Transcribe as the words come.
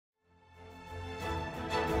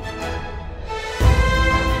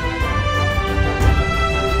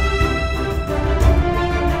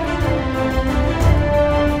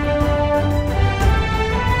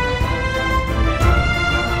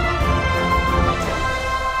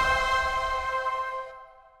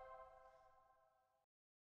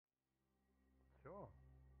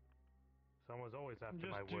was always after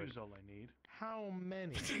Just my two word. is all I need. How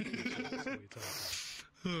many?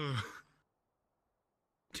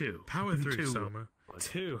 Two. Power through, Two. Soma.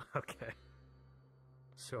 2. Okay.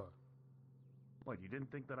 Sure. What, you didn't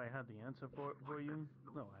think that I had the answer for you?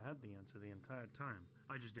 No, I had the answer the entire time.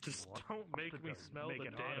 I just didn't Just want don't to make me tell you. smell Make the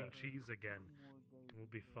it damn harder. cheese again. We'll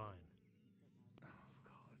be fine. Oh,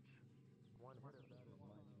 God.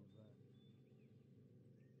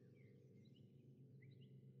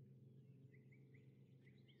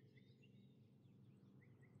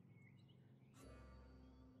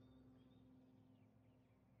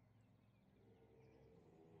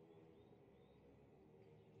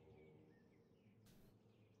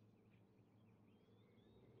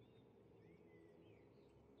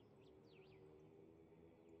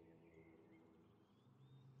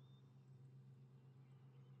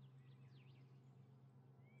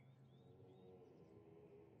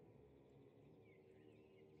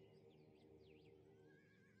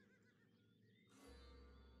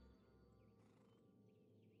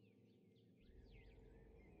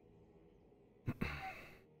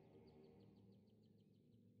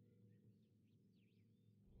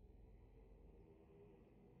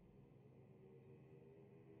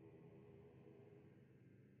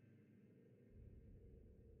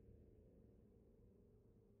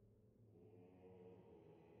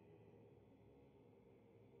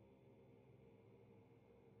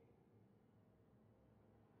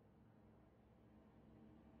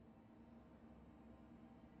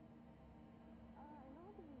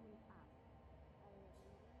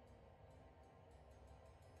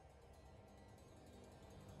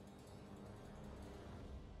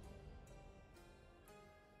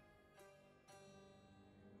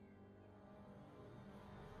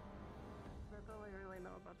 That's all I really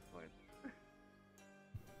know about swords.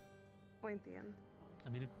 Pointy end. I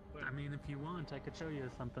mean, if you want, I could show you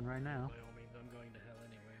something right now. By all means, I'm going to hell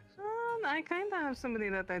anyway. So. I kind of have somebody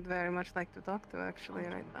that I'd very much like to talk to actually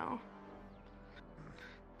right now.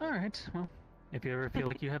 All right. Well, if you ever feel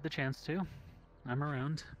like you have the chance to, I'm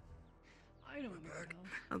around. I don't know.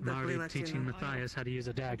 I'll I'm definitely already let you teaching know. Matthias how to use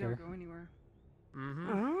a dagger. Don't go anywhere.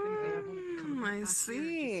 Oh, I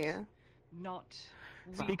see. Not.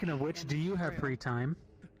 Speaking of which, do you have free time?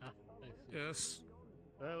 Yes.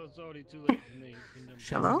 Well, it's already too late for me.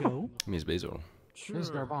 Shall Hello? we go? Miss Basil.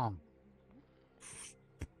 Mr. Bomb.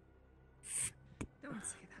 Don't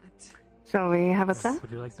say that. Shall we have a chat?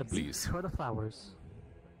 Would you like the Please. beets or the flowers?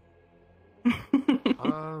 I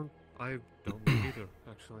don't know either,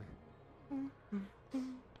 actually. All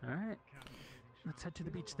right. Let's head to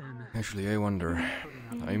the beach then. Actually, I wonder.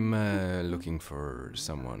 I'm looking for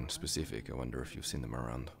someone specific. I wonder if you've seen them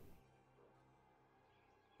around.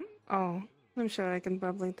 Oh, I'm sure I can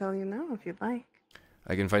probably tell you now if you'd like.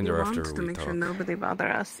 I can find You her want after to we make talk. sure nobody bother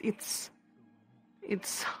us. It's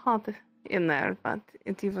hot in there, but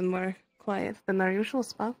it's even more quiet than our usual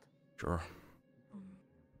spot. Sure.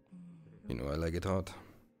 You know, I like it hot.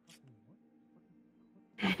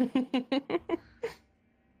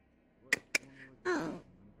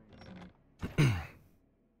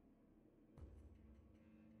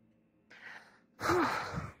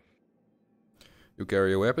 You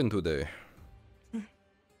carry a weapon today.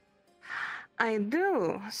 I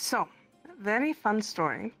do. So, very fun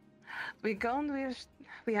story. We go and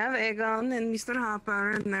we have Aegon and Mr.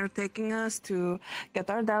 Hopper, and they're taking us to get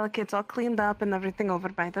our delicates all cleaned up and everything over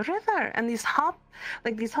by the river. And these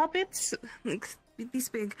hobbits, like this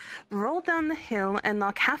big, roll down the hill and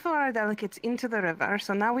knock half of our delicates into the river.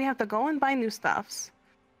 So now we have to go and buy new stuffs.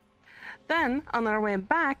 Then, on our way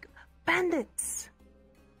back, bandits.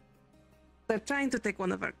 They're trying to take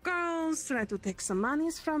one of our girls, trying to take some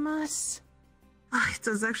monies from us. It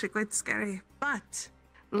was actually quite scary. But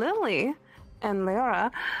Lily and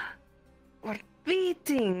Leora were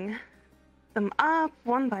beating them up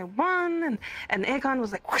one by one, and Aegon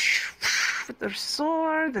was like whoosh, whoosh, with their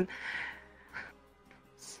sword, and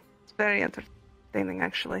it's very entertaining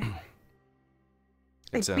actually.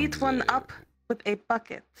 They It beat sounds, one up with a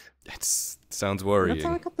bucket. It sounds That's worrying.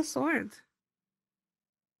 how I got the sword.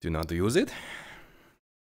 Do you know how to use it?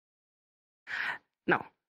 No.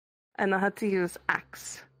 I know how to use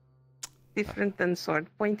axe. Different than sword.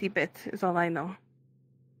 Pointy bit is all I know.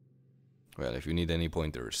 Well, if you need any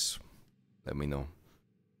pointers, let me know.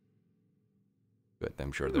 But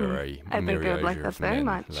I'm sure there are I think I would like myriad that of very men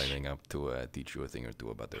much. lining up to teach you a thing or two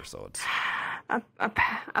about their swords.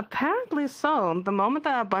 Apparently so. The moment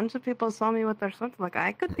that a bunch of people saw me with their swords, like,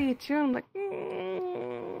 I could beat you, I'm like,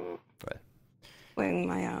 Well, weighing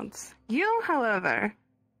my odds. You, however,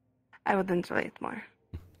 I would enjoy it more.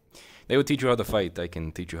 they will teach you how to fight. I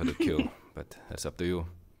can teach you how to kill, but that's up to you.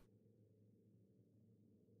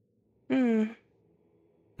 Hmm.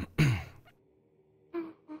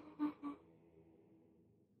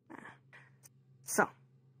 So,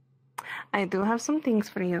 I do have some things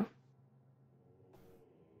for you.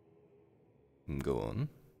 Go on.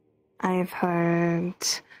 I've heard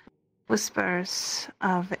whispers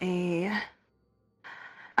of a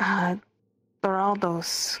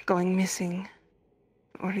Doraldos going missing,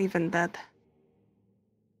 or even dead.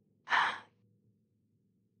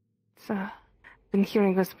 So, been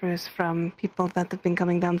hearing whispers from people that have been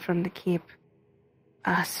coming down from the keep,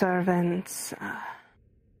 servants.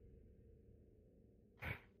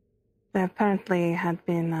 They apparently had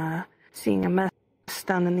been seeing a mess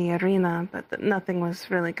down in the arena, but nothing was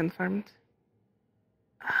really confirmed.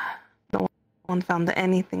 No one found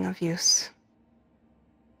anything of use.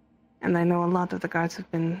 And I know a lot of the guards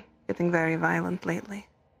have been getting very violent lately,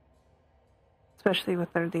 especially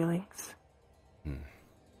with their dealings.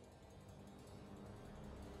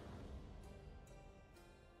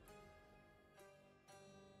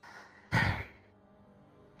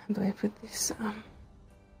 How do I put this?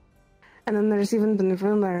 And then there's even been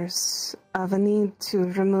rumors of a need to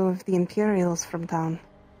remove the Imperials from town.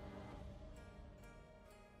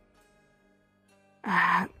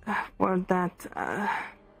 Word that,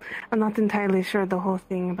 I'm not entirely sure the whole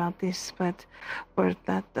thing about this, but word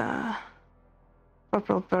that,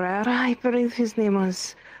 Corporal Pereira, I believe his name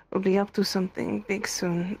was, will be up to something big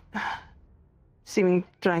soon.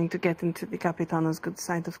 Trying to get into the Capitano's good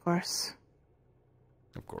side, of course.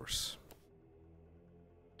 Of course.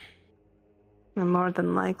 And more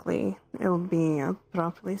than likely, it'll be a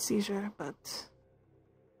properly seizure, but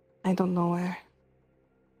I don't know where.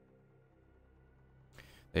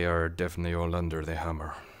 They are definitely all under the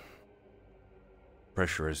hammer.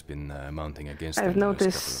 Pressure has been mounting against them the last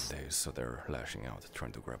couple of days, so they're lashing out,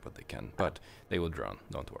 trying to grab what they can. But they will drown,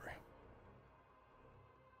 don't worry.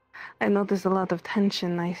 I noticed a lot of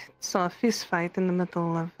tension. I saw a fist fight in the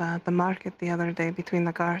middle of the market the other day between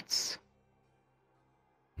the guards.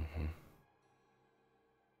 Mm-hmm.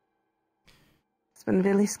 It's been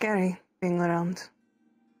really scary being around.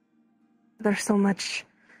 There's so much,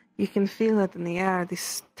 you can feel it in the air.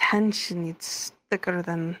 This tension, it's thicker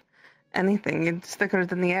than anything. It's thicker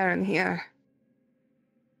than the air in here.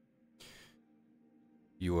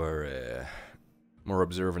 You are more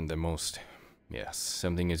observant than most. Yes,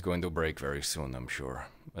 something is going to break very soon, I'm sure.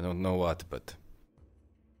 I don't know what, but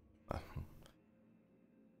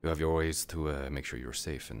you have your ways to make sure you're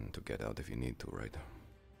safe and to get out if you need to, right?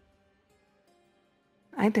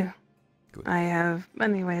 I do. Good. I have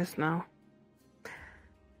many ways now.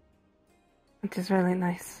 Which is really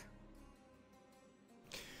nice.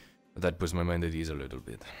 That puts my mind at ease a little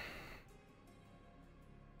bit.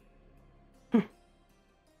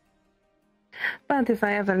 But if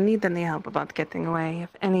I ever need any help about getting away, if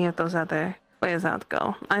any of those other ways out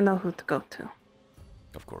go, I know who to go to.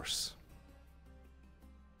 Of course.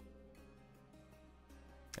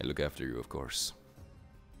 I look after you, of course.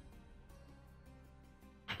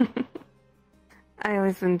 I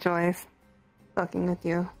always enjoy talking with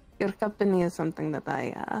you. Your company is something that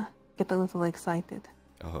I get a little excited.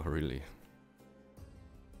 Oh, really?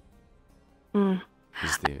 Mm.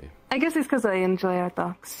 I guess it's because I enjoy our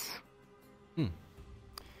talks.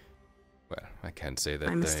 Well, I can't say that.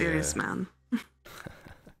 I'm a mysterious man.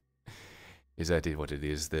 Is that what it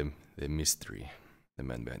is? The mystery, the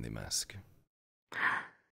man behind the mask.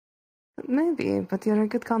 Maybe, but you're a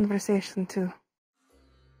good conversation too.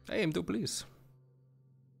 I aim to please.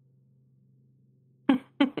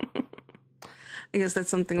 I guess that's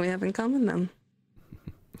something we have in common then.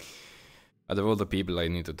 Out of all the people I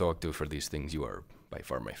need to talk to for these things, you are by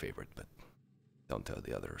far my favorite, but don't tell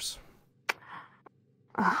the others.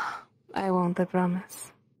 I won't, I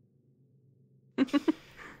promise.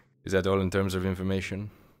 Is that all in terms of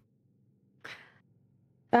information?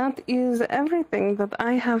 That is everything that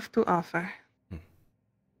I have to offer.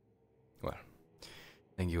 Well,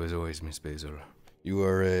 thank you as always, Miss Basil. You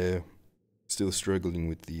are still struggling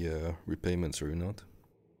with the repayments, are you not?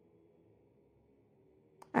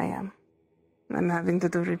 I am. I'm having to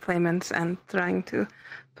do repayments and trying to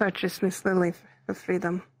purchase Miss Lily for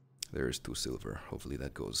freedom. There is 2 silver. Hopefully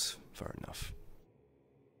that goes far enough.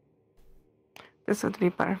 This would be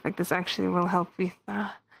perfect. This actually will help with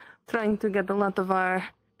trying to get a lot of our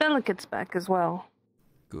delegates back as well.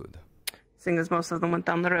 Good. Seeing as most of them went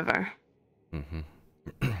down the river.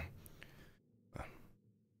 Mm-hmm.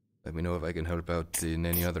 Let me know if I can help out in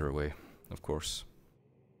any other way, of course.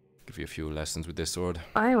 Give you a few lessons with this sword.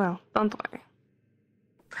 I will. Don't worry.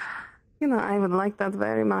 You know, I would like that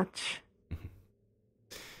very much.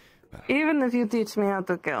 Even if you teach me how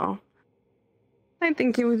to kill. I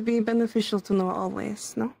think it would be beneficial to know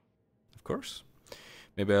always, no? Of course.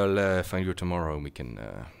 Maybe I'll find you tomorrow and we can,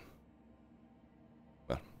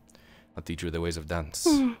 well, I'll teach you the ways of dance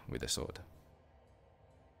with a sword.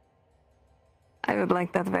 I would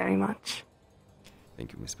like that very much.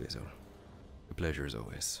 Thank you, Miss Basil. The pleasure as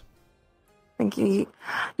always. Thank you.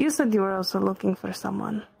 You said you were also looking for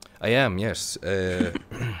someone. I am, yes.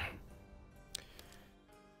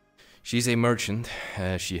 She's a merchant.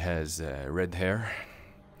 She has red hair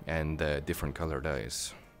and different colored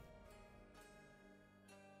eyes.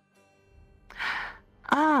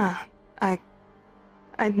 Ah,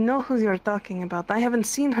 I know who you're talking about. I haven't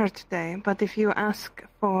seen her today, but if you ask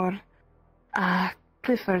for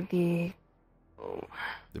Clifford the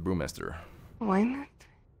brewmaster. Why not?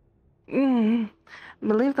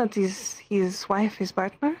 Believe that his wife, his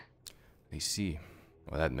partner? I see.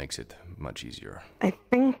 Well, that makes it much easier. I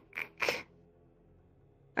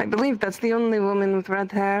believe that's the only woman with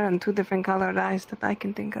red hair and two different colored eyes that I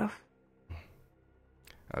can think of.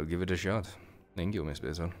 I'll give it a shot. Thank you, Miss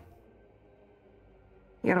Basil.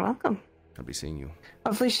 You're welcome. I'll be seeing you.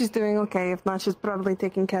 Hopefully she's doing okay. If not, she's probably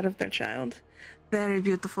taking care of their child. Very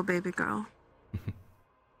beautiful baby girl.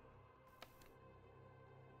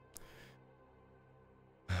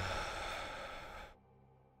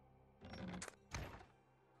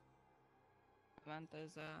 Event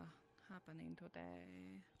is happening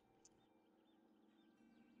today.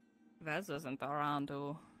 Vez isn't around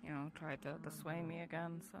to, try to sway me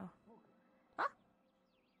again, so.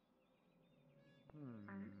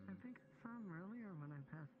 I think I saw him earlier when I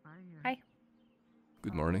passed by here. Hi.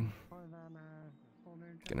 Good morning.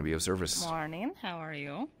 Gonna be of service. Morning, how are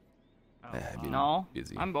you? No,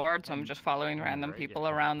 busy. I'm bored, so I'm just following random people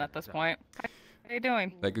around at this point. How are you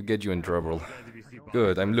doing? I could get you in trouble.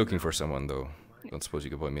 Good, I'm looking for someone though. Don't suppose you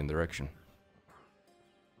could point me in the direction.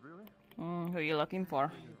 Who are you looking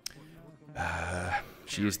for?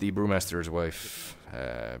 She is the brewmaster's wife.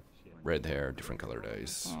 Red hair, different colored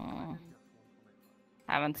eyes.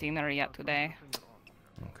 Haven't seen her yet today.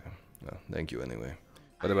 Okay, well, thank you anyway.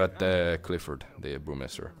 What about Clifford, the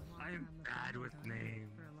brewmaster? I'm bad with names.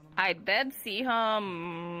 I did see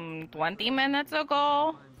him 20 minutes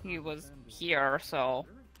ago. He was here, so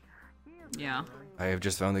yeah. I have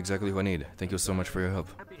just found exactly who I need. Thank you so much for your help.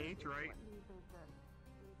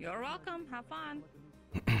 You're welcome. Have fun.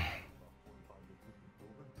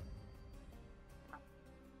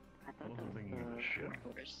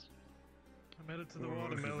 I'm headed to the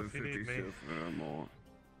watermill if you need me.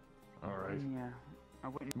 Alright. Yeah.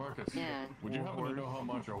 Marcus, Yeah. would you happen to know how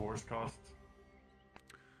much a horse costs?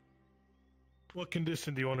 What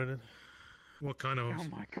condition do you want it in? What kind of horse?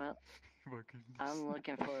 Oh my god. Well, I'm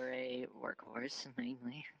looking for a workhorse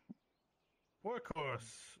mainly.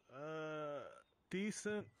 Workhorse.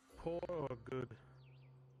 Decent, poor, or good?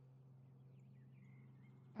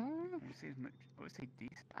 I would say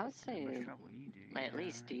decent. I would say How much trouble you do, at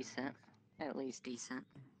least decent. At least decent.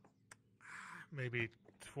 Maybe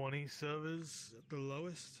 20 silvers at the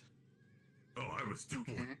lowest? Oh, I was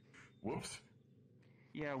stupid. Whoops.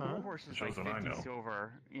 Yeah, Huh? warhorse is Shows like that I 50 know.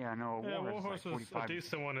 silver. Yeah, no, Yeah, warhorse warhorse is like is 45. a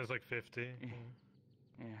decent one is like 50.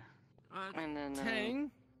 Yeah. And then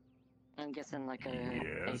Tang, I'm guessing like a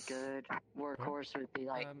Yes. good workhorse would be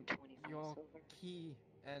like 25 your silver. key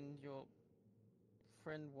and your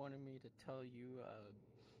friend wanted me to tell you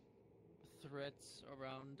threats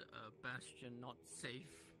around Bastion not safe.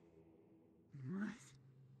 What?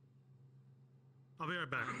 I'll be right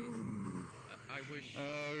back. I wish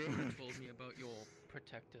you had told me about your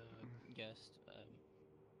protector guest.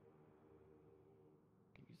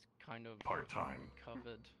 He's kind of Part-time.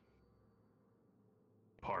 covered.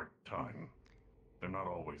 Part-time. They're not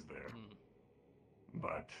always there.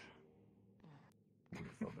 But I would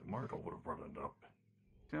have thought that Marco would have brought it up.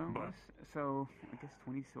 So I guess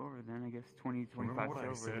 20 silver then. I guess 20, 25 Remember what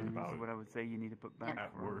I silver said then about is what I would say you need to put back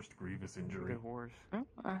At for worst, grievous injury. the horse.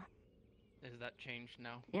 Is that changed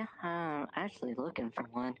now? Yeah, I'm actually looking for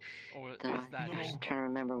one. Or is I'm that just trying to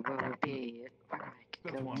remember where it would be if I could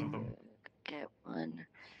That's go one of to them. get one.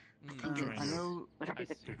 I think Join I it's, know would it be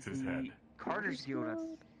the Fix his head. Carter's Guild.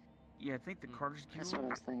 Guild? Yeah, I think the Carter's That's what I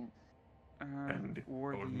Guild. was thinking. And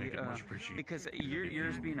Or I would make it the much appreciated. because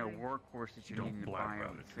yours being a workhorse that you Don't need to blab buy, I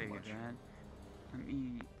about would it too say much. that. Let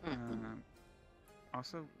me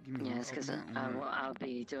also give me. Yeah, one it's because second. I'll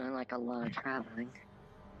be doing like a lot of traveling.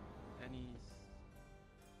 And he's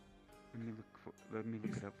Let me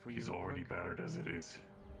look it up for you. He's real already quick, battered as it is.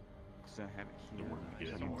 'cause I have it Don't here. want to get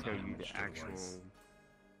I any can more tell you damage the to actual. lice.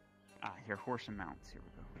 Here, horse and mounts. Here we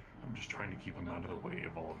go. I'm just trying to keep him out of the way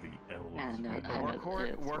of all of the elves. And The I know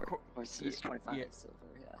workhorse- the workhor- horse is 25 yeah. silver,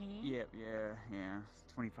 yeah. Yep, yeah.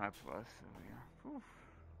 25 plus, so yeah. Oof.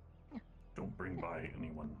 Don't bring by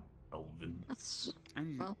anyone elven.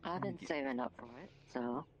 Well, I've been saving up for it,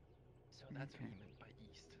 so. So that's what you meant by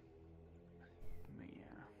east. But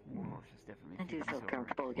yeah, Warhorse is definitely. I do 50 feel silver.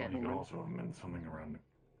 comfortable getting You could one. also have meant something around.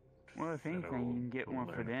 Well, if anything, you can get one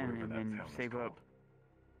for them and then save up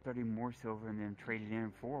 30 more silver and then trade it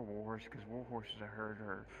in for Warhorse, because Warhorses I heard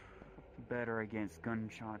are better against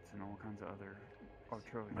gunshots and all kinds of other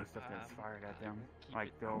artillery and stuff that's fired at them.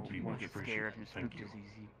 Like they'll won't get scared and spooked as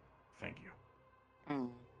easy. Thank you.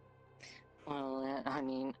 Well, I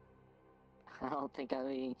mean, I don't think I'll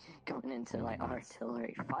be going into like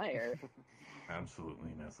artillery fire.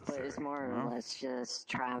 Absolutely necessary. But it's more or less just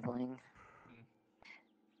traveling.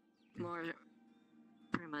 More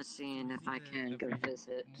pretty much seeing if I can go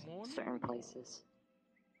visit certain places.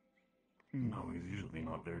 No, he's usually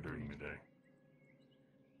not there during the day.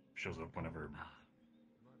 Shows up whenever.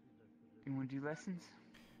 You want to do lessons?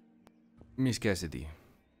 Miss Cassidy.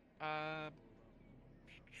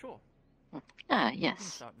 Sure. Yes.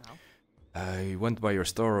 Start now. I went by your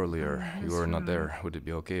store earlier. You were not there. Would it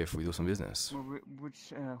be okay if we do some business? Well,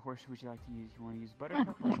 which horse would you like to use? You want to use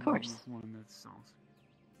Buttercup or of course. use one that's stalls?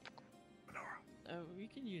 We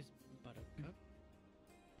can use Buttercup.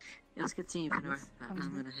 Yeah, let's continue, Fenor. I'm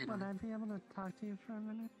gonna head Would on. I be able to talk to you for a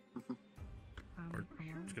minute? Or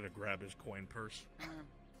he's gonna grab his coin purse.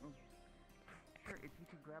 Sure, if you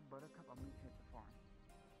could grab Buttercup, I'll meet you at the farm.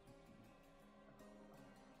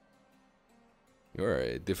 You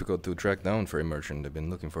are difficult to track down for a merchant. I've been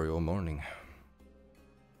looking for you all morning.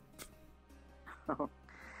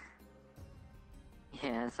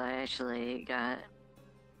 Yes, I actually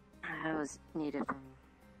I was needed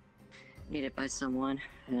by someone,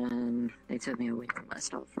 and they took me away from my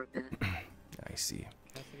stall for a bit. I see.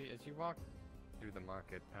 Cassidy, as you walk through the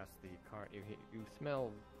market past the cart, you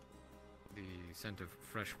smell the scent of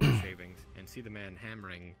fresh wood shavings and see the man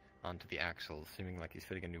hammering onto the axle, seeming like he's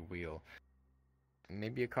fitting a new wheel.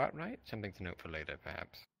 Maybe a cart right? Something to note for later,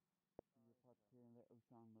 perhaps.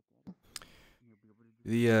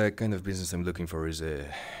 The kind of business I'm looking for is a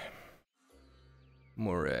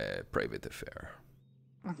more private affair,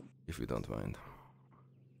 if you don't mind.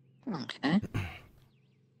 Okay.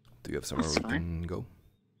 Do you have somewhere we can go?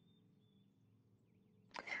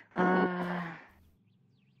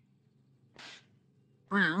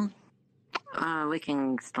 Well, we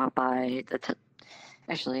can stop by the.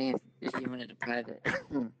 Actually, if you wanted a private,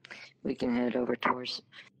 we can head over towards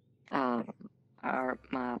my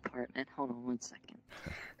apartment. Hold on one second.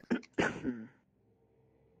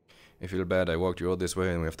 I feel bad. I walked you all this way,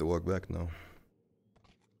 and we have to walk back now.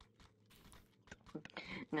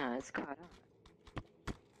 No, it's caught up.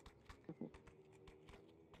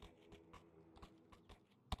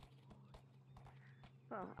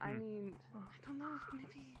 Well, I mean, I don't know if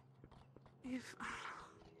maybe if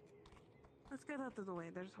let's get out of the way.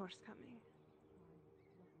 There's horse coming.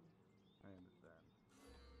 I understand.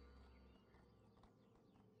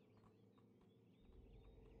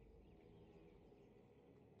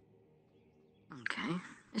 Okay,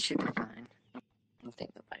 it should be fine. I don't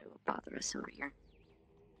think nobody will bother us over here.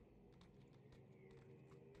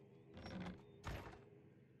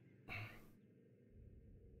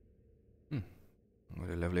 What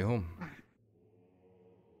a lovely home.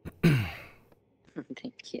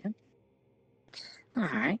 Thank you. All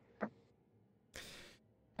right.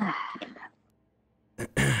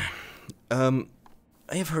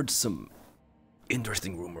 I have heard some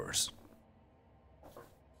interesting rumors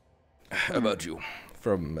about you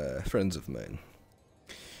from friends of mine.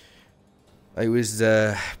 I was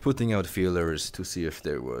putting out feelers to see if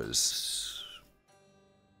there was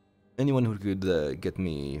anyone who could get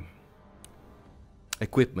me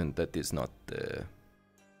equipment that is not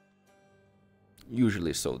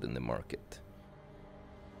usually sold in the market.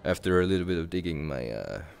 After a little bit of digging,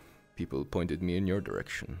 my people pointed me in your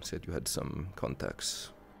direction, said you had some contacts,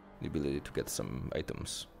 the ability to get some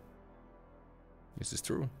items. Is this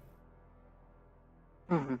true?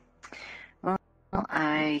 Mm-hmm. Well,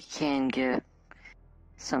 I can get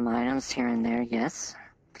some items here and there, yes.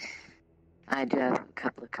 I do have a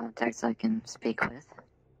couple of contacts I can speak with.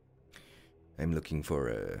 I'm looking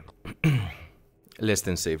for less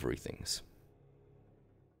than savory things,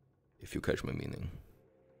 if you catch my meaning.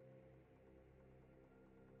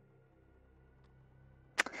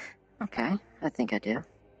 Okay, I think I do.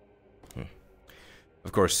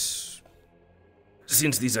 Of course,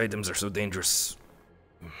 since these items are so dangerous,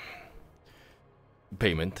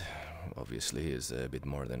 payment obviously is a bit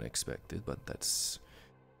more than expected, but that's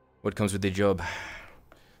what comes with the job.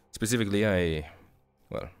 Specifically,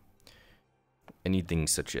 anything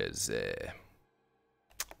such as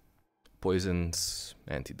poisons,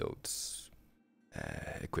 antidotes,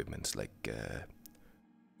 equipments like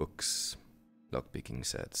books, lockpicking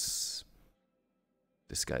sets,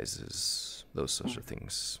 disguises, those sorts of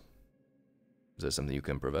things. Is that something you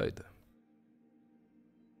can provide?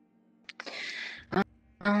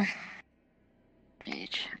 Let me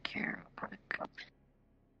check here real quick.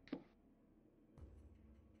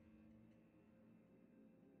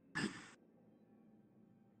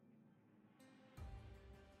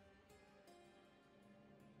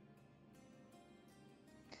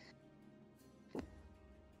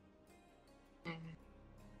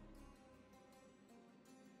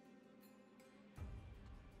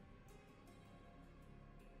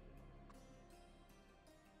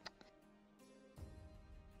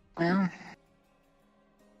 Well,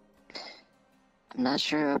 I'm not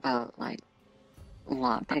sure about like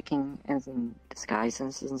lot picking as in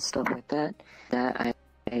disguises and stuff like that. That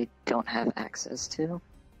I don't have access to.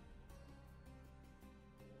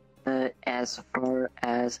 But as far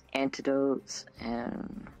as antidotes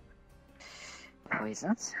and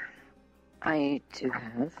poisons, I do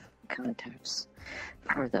have contacts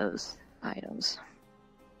for those items.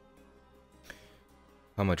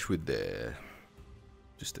 How much would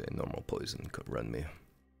just a normal poison run me?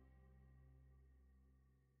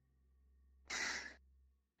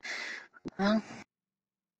 Well,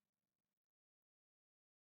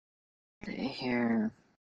 here.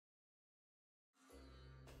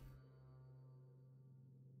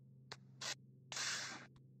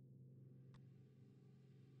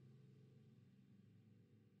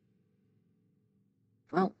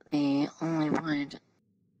 Well, the only one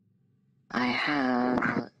I have,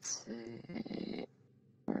 let's see,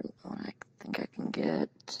 where's the one I think I can get?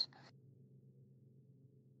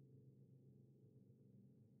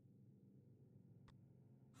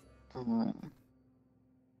 Well,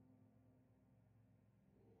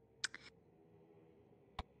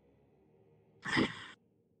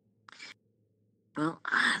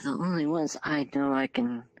 the only ones I know I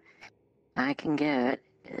can get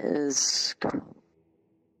is,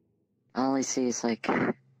 I only see it's like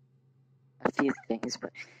a few things,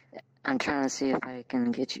 but I'm trying to see if I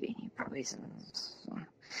can get you any poisons.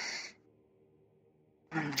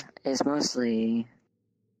 It's mostly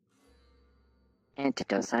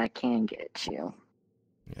antidotes I can get you.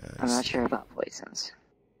 Yeah, I'm not sure about poisons.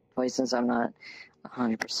 Poisons I'm not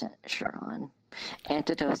 100% sure on.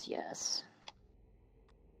 Antidotes, yes.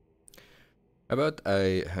 How about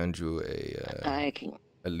I hand you I can...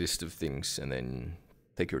 a list of things and then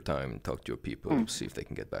take your time, talk to your people, see if they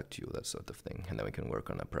can get back to you, that sort of thing, and then we can work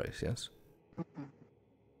on a price, yes?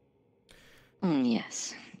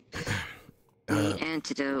 Yes. The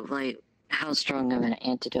antidote, like, how strong of an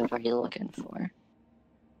antidote are you looking for?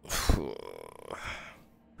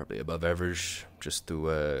 Probably above average, just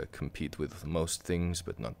to compete with most things,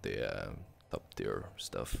 but not the top tier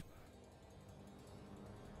stuff.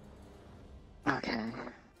 Okay.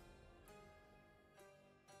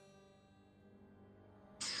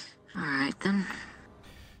 Alright then.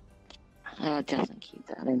 I'll definitely keep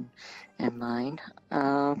that in mind.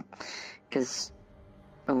 Because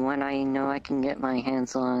when I know I can get my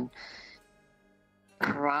hands on,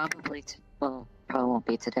 probably won't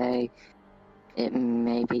be today. It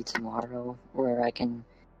may be tomorrow where I can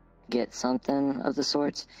get something of the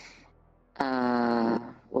sorts.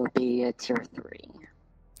 Will be a tier 3.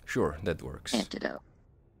 Sure, that works. Antidote.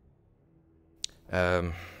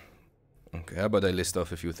 Okay, how about I list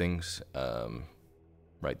off a few things,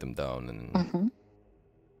 write them down, and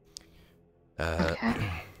Okay.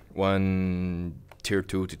 one tier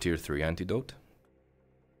 2 to tier 3 antidote.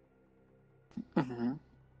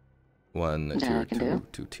 One tier 2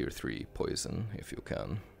 to tier 3 poison, if you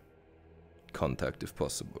can. Contact, if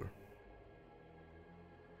possible.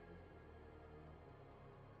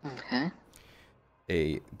 Okay.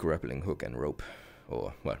 A grappling hook and rope,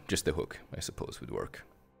 or, well, just a hook, I suppose, would work,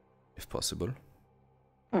 if possible.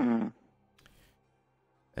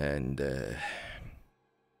 And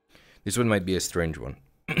this one might be a strange one.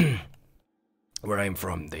 Where I'm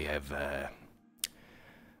from, they have, I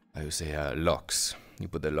would say, locks. You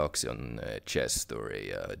put the locks on a chest or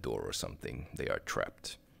a door or something, they are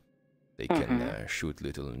trapped. They can shoot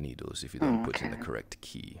little needles if you don't put in the correct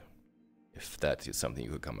key. If that is something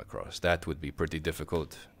you could come across, that would be pretty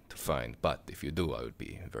difficult to find, but if you do, I would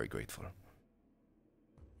be very grateful.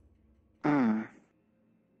 That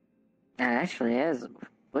actually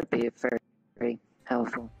would be very, very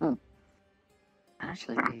helpful.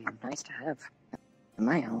 Actually be nice to have in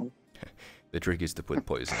my home. The trick is to put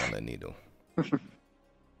poison on a needle.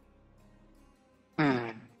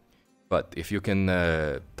 But if you can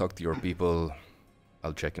talk to your people,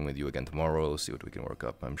 I'll check in with you again tomorrow, see what we can work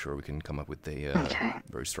up. I'm sure we can come up with a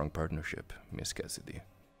very strong partnership, Miss Cassidy.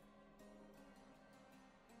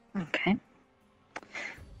 Okay.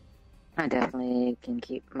 I definitely can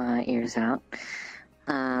keep my ears out.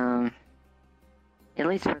 At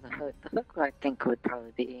least for the hook. The hook I think would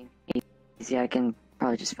probably be easy. I can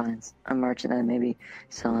probably just find a merchant that maybe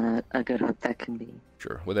selling a good hook that can be...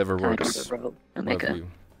 Sure, whatever works.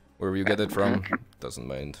 Wherever you get it from, hook. doesn't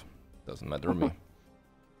matter to me.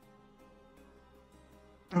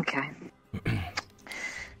 Okay.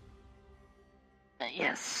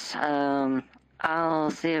 Yes,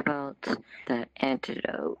 I'll see about the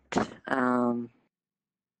antidote.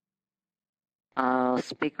 I'll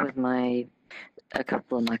speak with a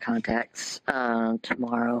couple of my contacts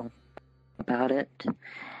tomorrow about it.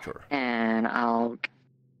 Sure. And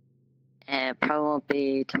it probably won't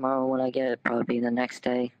be tomorrow when I get it, probably be the next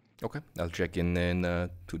day. Okay, I'll check in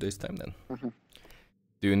 2 days' time then. Mm-hmm.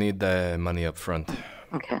 Do you need money up front?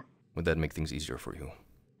 Okay. Would that make things easier for you?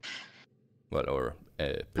 Well, or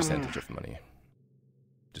a percentage of money.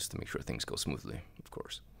 Just to make sure things go smoothly, of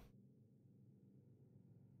course.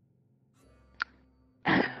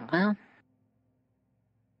 Well,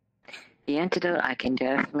 the antidote I can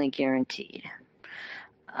definitely guarantee.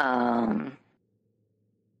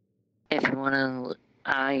 If you want to,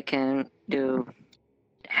 I can do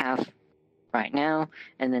half right now,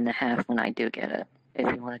 and then the half when I do get it,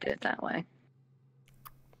 if you want to do it that way.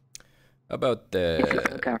 About if you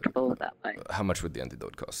feel comfortable with that way. How much would the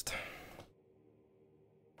antidote cost?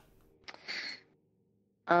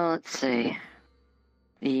 Let's see.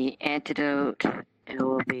 The antidote, it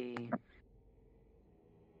will be...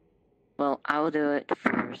 Well, I will do it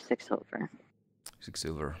for 6 silver. 6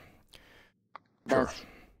 silver. That's... Sure.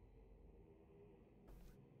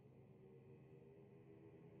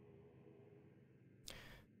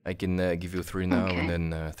 I can give you 3 now, and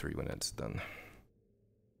then 3 when it's done.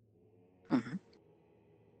 Mm-hmm.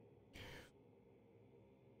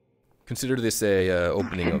 Consider this a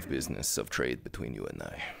opening of business, of trade between you and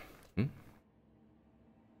I.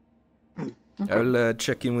 Okay. I'll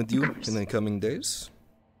check in with you in the coming days.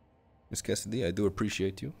 Miss Cassidy, I do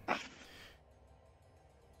appreciate you.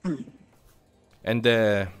 And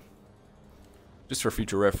just for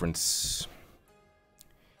future reference,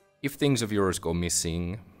 if things of yours go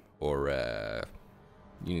missing, or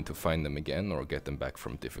you need to find them again or get them back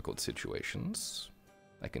from difficult situations,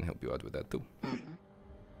 I can help you out with that too.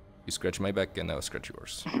 You scratch my back and I'll scratch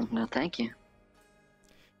yours. No, thank you.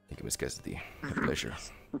 Thank you, Miss Cassidy. A pleasure.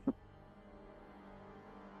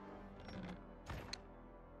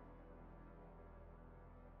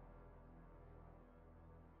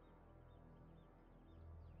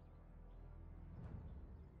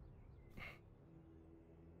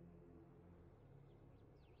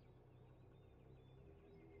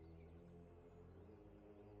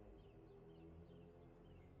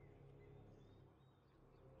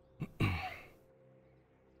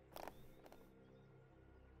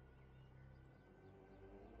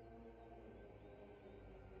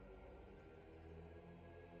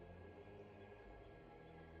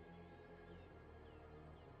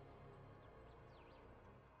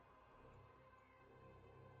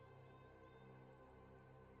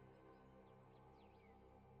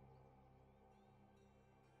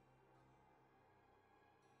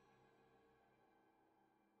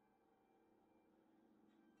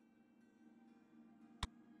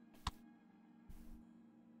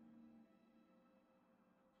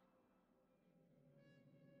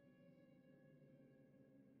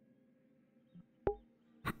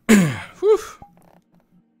 Whew.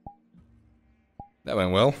 That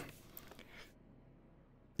went well.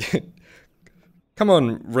 Come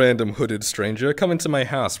on, random hooded stranger. Come into my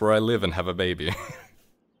house where I live and have a baby.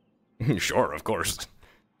 Sure, of course.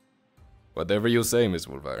 Whatever you say, Miss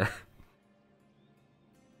Wolfire.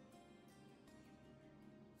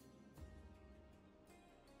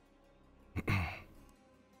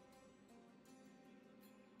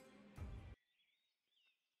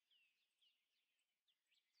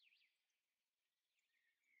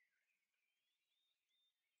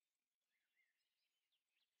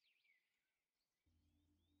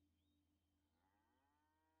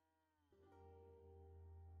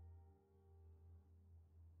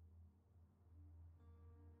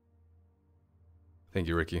 Thank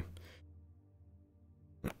you, Ricky.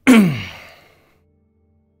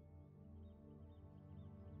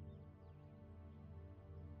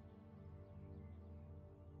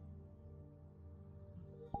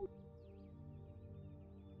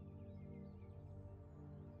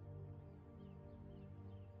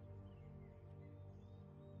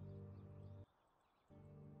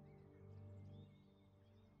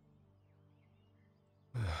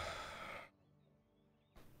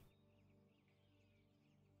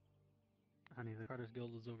 honey. The Carter's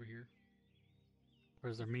Guild is over here.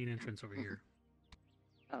 Or is their main entrance over here?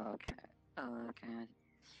 Oh, okay. Oh, okay.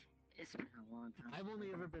 It's been a long time. I've only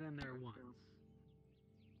ever been in there once.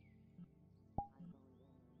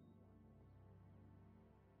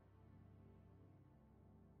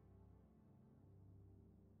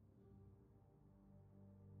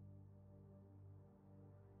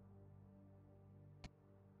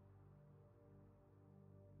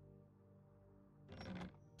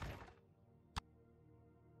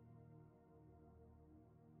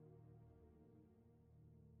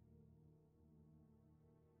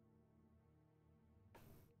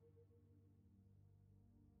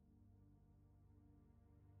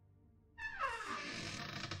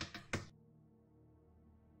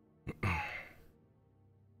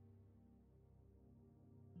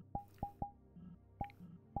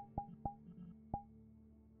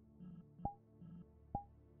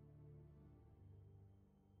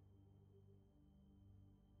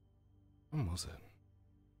 When was it?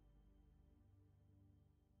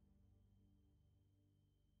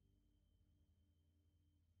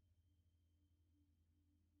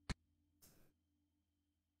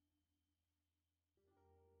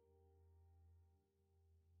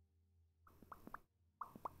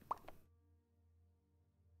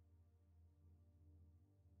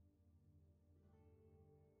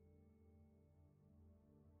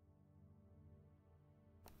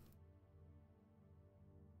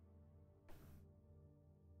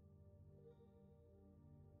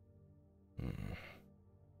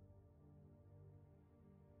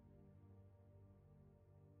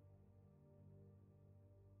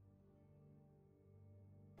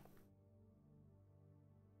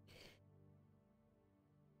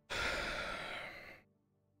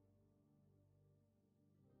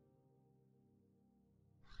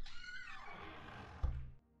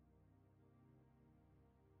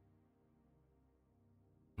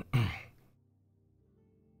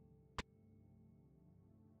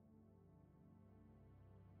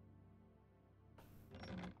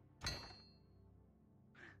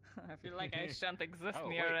 I feel like I shouldn't exist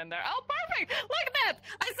near in there. Oh, perfect! Look at that!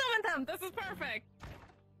 I summoned him! This is perfect!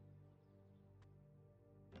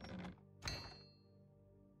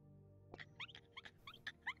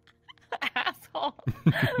 Asshole!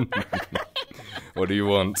 What do you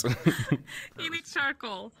want? He needs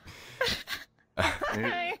charcoal.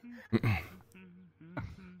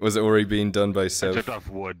 Was it already being done by Sev? I took off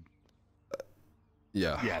wood.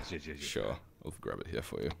 Yeah. Yes. Sure. I'll grab it here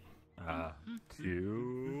for you.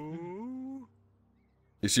 2.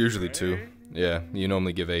 It's usually 2. Yeah, you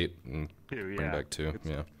normally give 8 and 2, bring back 2.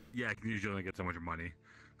 Yeah. Yeah, I can usually only get so much money.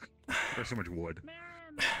 There's so much wood.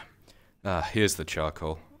 Here's the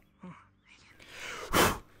charcoal.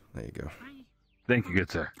 There you go. Thank you, good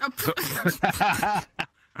sir. I'm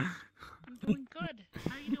doing good.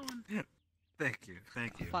 How you doing? Thank you.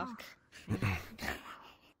 Fuck.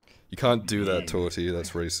 You can't do that, Torty. That's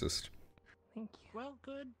racist. Thank you. Well,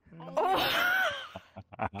 good.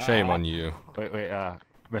 Shame on you. Wait,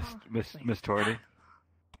 Miss Torty.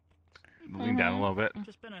 Lean down a little bit.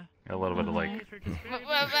 Just been A little bit of like. There,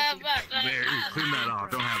 clean that off.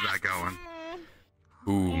 Don't have that going.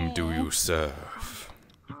 Whom do you serve?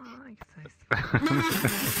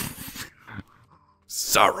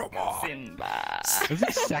 Saruman. Simba. This is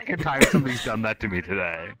the second time somebody's done that to me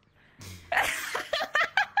today.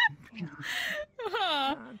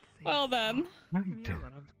 Well then.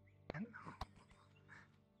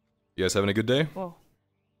 You guys having a good day? Whoa.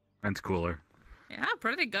 Mine's cooler. Yeah,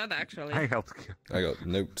 pretty good actually. I helped. I got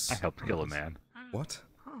notes. I helped kill a man. What?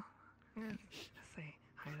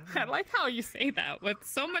 I like how you say that with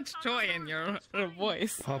so much joy in your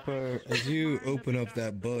voice. Hopper, as you open up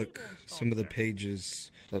that book, some of the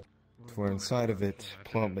pages that were inside of it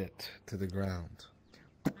plummet to the ground.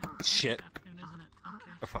 Shit.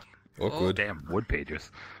 Oh, fuck. Awkward. Damn wood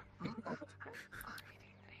pages.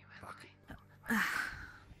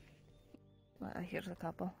 Here's a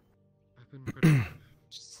couple.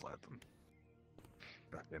 Just slide them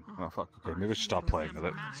back in. Oh fuck. Okay, maybe I should stop playing with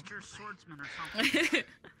it.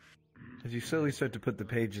 As you slowly start to put the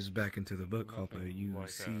pages back into the book, Hopper, you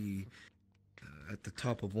see at the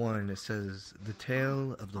top of one it says, "The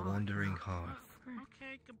Tale of the Wandering Hearth."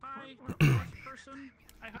 Okay, goodbye, person.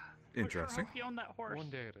 Interesting. You own that horse. One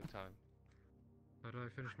day at a time. How do I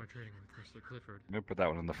finish my training with Mr. Clifford? I'm gonna put that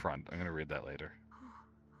one in the front. I'm gonna read that later.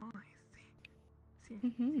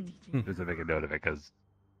 Just to make a note of it, because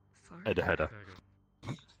Hada.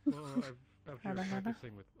 Well, I've been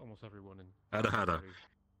practicing with almost everyone in. Hada.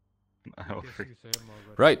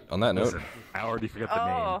 Right, on that note. Listen, I already forgot the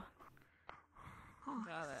name.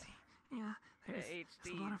 Got it.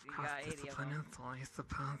 There's a lot of cross-discipline, that's all, I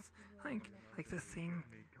suppose. Like the same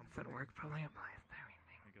footwork probably applies to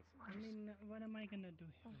everything. I mean, what am I gonna do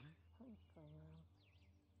here?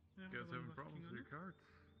 You guys having problems with your cards?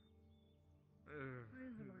 Why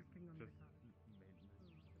is it working on the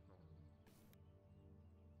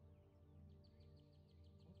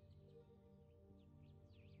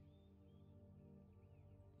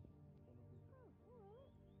Just card?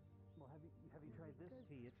 Have you tried this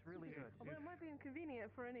tea? It's really good. Although it might be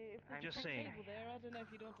inconvenient for any. I'm just saying. Table there. I don't know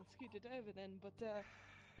if you'd want to scoot it over then, but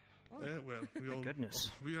Well,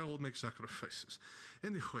 we all make sacrifices.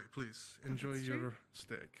 Anyway, please enjoy your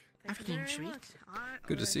steak. Afternoon, sweet.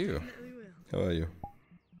 Good to see you. How are you?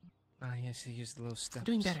 Yes, he used a little steps.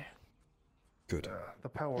 Doing better. Good. The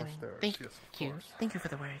power stairs. Thank Yes, of you. course. Thank you for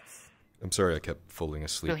the words. I'm sorry I kept falling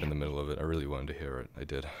asleep in the Brilliant. middle of it. I really wanted to hear it. I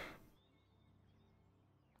did.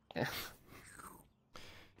 A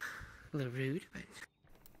little rude,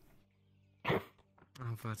 but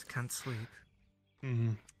Oh, but can't sleep.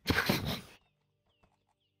 Mm-hmm.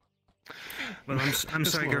 Well, I'm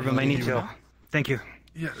sorry, Well, Gervin, I need to go. Thank you.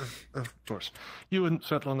 Yeah, of course. You and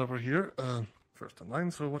Svetlana over here, first in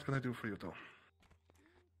line, so what can I do for you, though?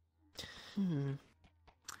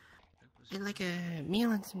 I'd like a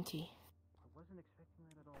meal and some tea.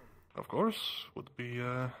 Of course, would be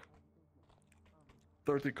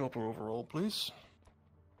 30 copper overall, please.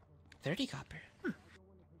 30 copper.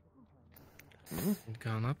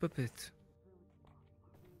 Gone up a bit.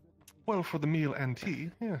 Well, for the meal and tea,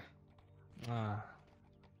 yeah.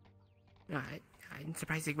 I'm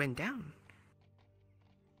surprised it went down.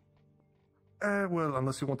 Well,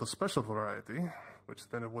 unless you want a special variety, which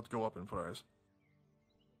then it would go up in price.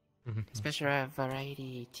 Special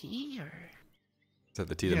variety tea, or? Is that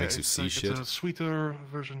the tea that makes you see shit? It's a sweeter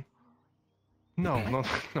version. No,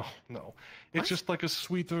 no. It's just like a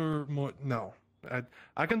sweeter, more. No.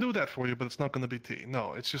 I can do that for you, but it's not going to be tea.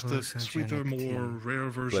 No, it's just a sweeter, more rare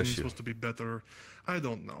version, supposed to be better. I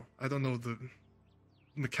don't know. I don't know the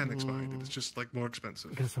mechanics behind it. It's just like more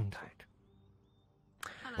expensive. Gesundheit.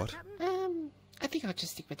 What? I think I'll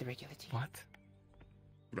just stick with the regular tea. What?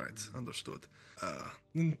 Right, understood.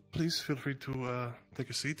 Then please feel free to take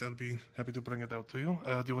a seat. I'll be happy to bring it out to you.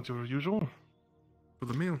 Do you want your usual for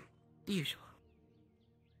the meal? The usual.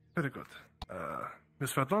 Very good.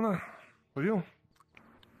 Miss Svetlana, for you?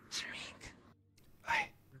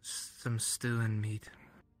 Some stew and meat.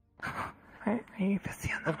 Are you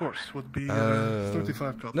busy on Of course, would be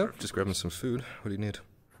 35 copper. No, just grabbing some food. What do you need?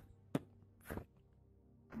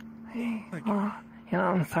 Hey,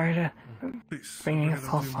 I'm sorry to bring you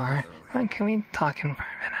so far. Can we talk in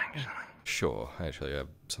private, actually? Sure. Actually, I have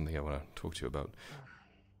something I want to talk to you about.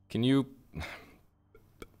 Can you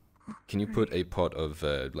put a pot of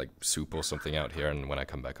like soup or something out here, and when I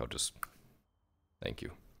come back, I'll just. Thank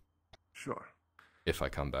you. Sure. If I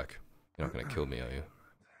come back, you're not gonna kill me, are you?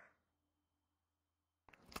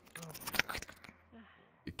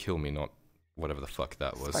 You kill me, not whatever the fuck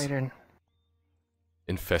that was. Spider.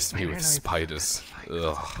 Infest me with spiders.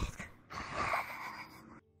 Ugh.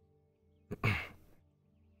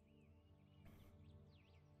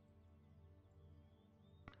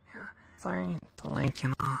 Sorry to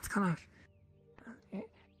it's kind of,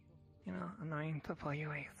 annoying to pull you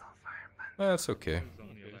away so far, but... That's okay.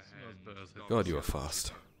 God, you are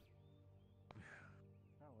fast.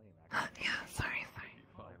 Yeah, sorry.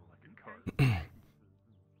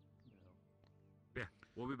 Yeah,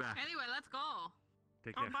 we'll be back. Anyway, let's go.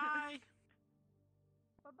 Take care. Bye.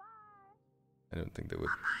 I don't think they would.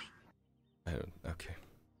 I don't. Okay.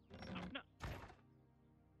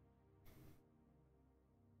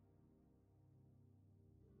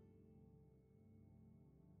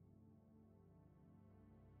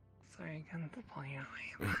 Sorry again to pull you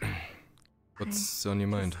away. What's on your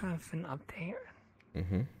mind? I have an update.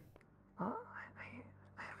 Mm-hmm. I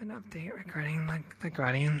have an update regarding the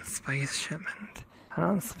Gradia spice shipment. I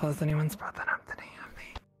don't suppose anyone's brought that up today, have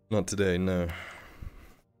they? Not today, no.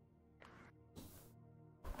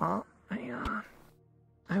 Well,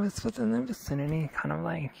 I was within the vicinity, kind of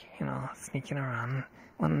like, sneaking around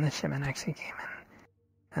when the shipment actually came in.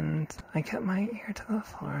 And I kept my ear to the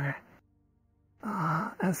floor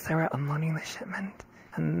as they were unloading the shipment.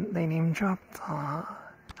 And they name dropped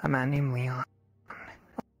a man named Leon.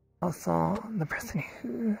 Also, the person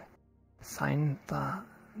who signed the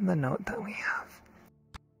note that we have.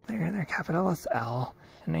 Their capital is L,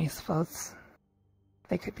 and I suppose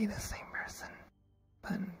they could be the same person.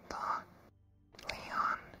 But,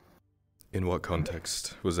 Leon. In what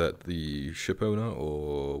context? Was that the ship owner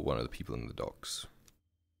or one of the people in the docks?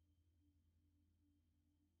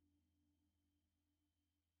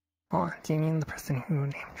 Oh, do you mean the person who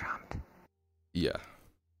name dropped? Yeah.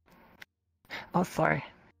 Oh, sorry.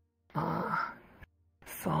 So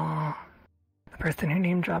the person who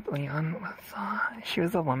name dropped Leon was, she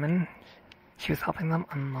was a woman. She was helping them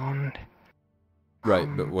unload. Right,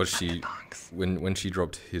 but was she, when she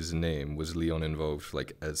dropped his name, was Leon involved,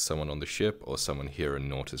 like, as someone on the ship, or someone here in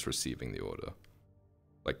Nautis receiving the order?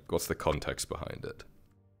 Like, what's the context behind it?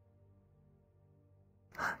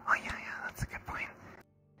 Oh yeah, that's a good point.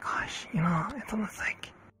 Gosh, you know, it's almost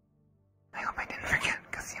like, I hope I didn't forget,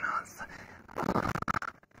 because, you know,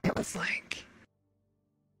 it was like,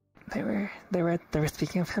 they were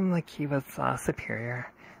speaking of him like he was, superior.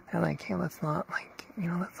 They're like, hey, let's not, like, you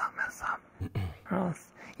know, let's not mess up. Or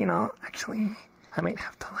else, you know, actually, I might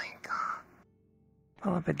have to, like,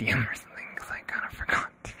 pull up a DM or something, because I kind of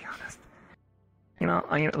forgot, to be honest. You know,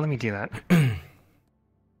 let me do that.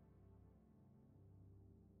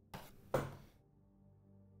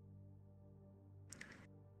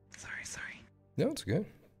 Sorry. No, it's good.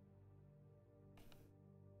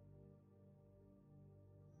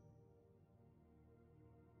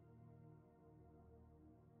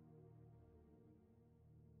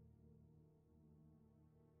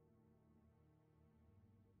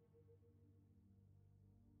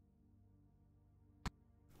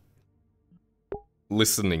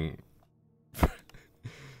 Listening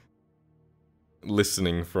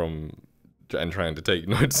from and trying to take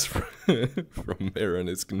notes from Aaron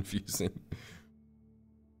is confusing.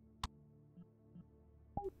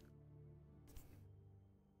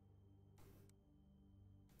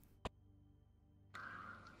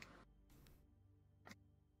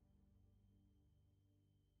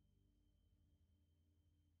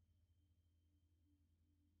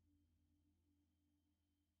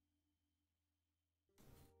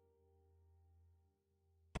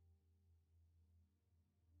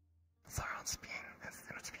 Sorry, I'll just be a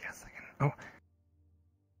second. Oh.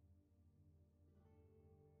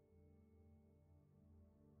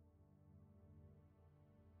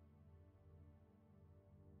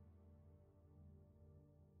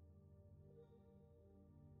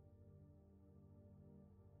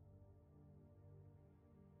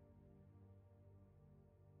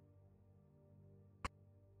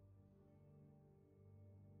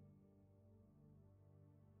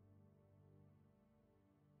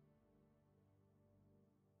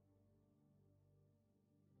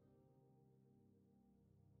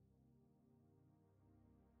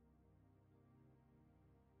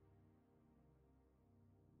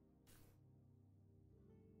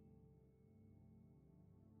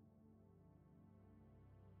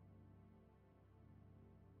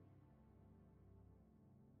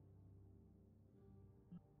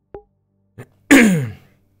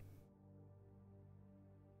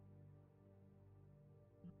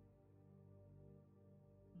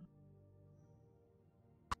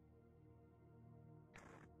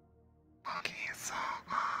 Okay, so...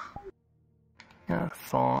 Yeah,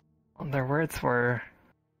 so their words were,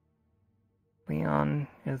 Leon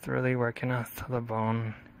is really working us to the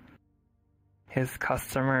bone. His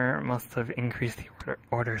customer must have increased the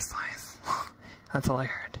order size. That's all I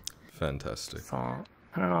heard. Fantastic. So, I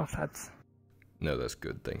don't know if that's... No, that's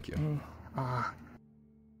good, thank you.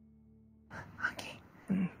 Okay,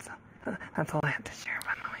 and so, that's all I had to share,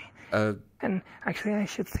 by the way. And actually, I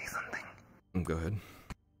should say something. Go ahead.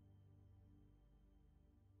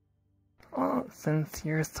 Well, since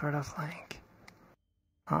you're sort of like,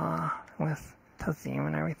 with Tazim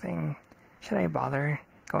and everything, should I bother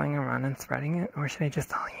going around and spreading it, or should I just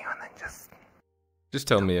tell you and then just... Just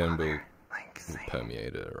tell me and we'll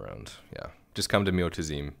permeate it around, yeah. Just come to me or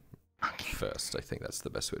Tazim first, I think that's the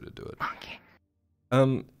best way to do it. Okay.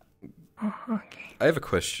 Okay. I have a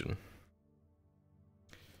question.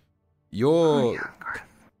 Your...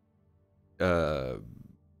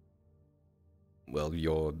 well,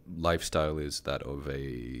 your lifestyle is that of a,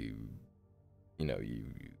 you know,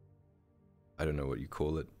 I don't know what you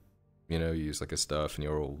call it. You know, you use like a staff and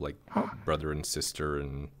you're all like brother and sister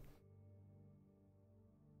and...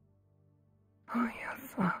 Oh yes,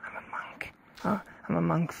 I'm a monk. I'm a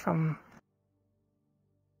monk from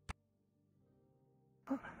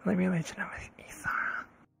the religion of Isara.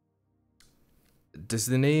 Does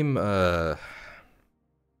the name, I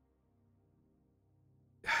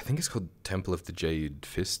think it's called Temple of the Jade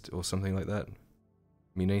Fist or something like that,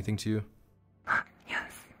 mean anything to you?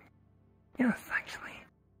 Yes, actually.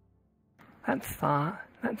 That's the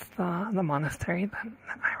monastery that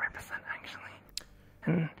I represent, actually.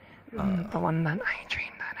 And the one that I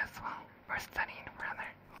trained at as well, or studied, rather.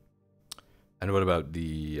 And what about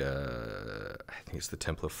the, I think it's the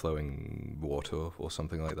Temple of Flowing Water or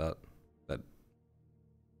something like that?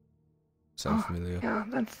 Sound familiar? Yeah,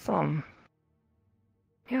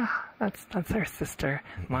 that's our sister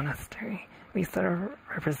monastery. We sort of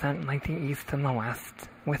represent like the east and the west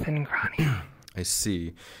within Gradia. I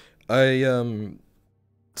see.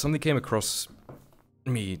 Something came across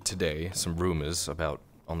me today, some rumors about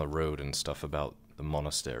on the road and stuff about the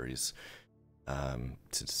monasteries.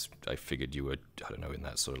 Since I figured you were, I don't know, in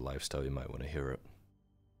that sort of lifestyle, you might want to hear it.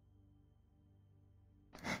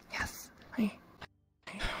 Yes, I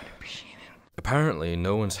would appreciate it. Apparently,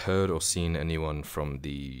 no one's heard or seen anyone from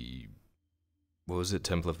the, what was it,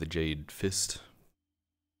 Temple of the Jade Fist?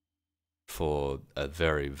 For a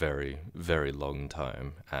very, very, very long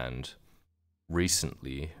time, and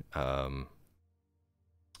recently, a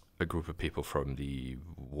group of people from the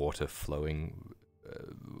water flowing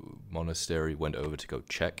monastery went over to go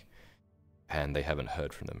check, and they haven't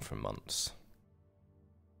heard from them for months.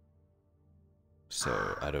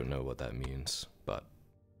 So I don't know what that means, but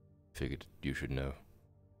figured you should know.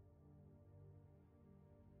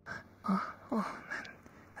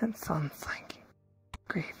 That sounds like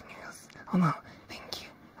grave news. Oh no, thank you.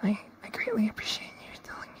 I greatly appreciate you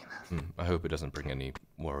telling me this. I hope it doesn't bring any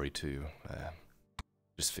worry to you.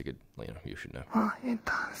 Just figured, you should know. Well, it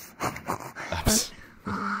does.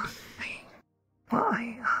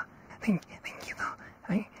 Thank you though.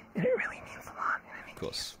 It really means a lot in any Of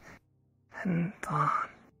course. case. And I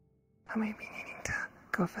might be needing to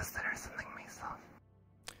go visit or something myself.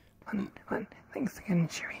 But thanks again,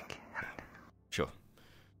 Sharik. Sure.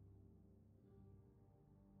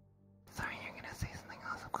 Sorry, you're gonna say something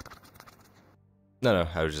else. No,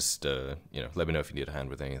 I was just, let me know if you need a hand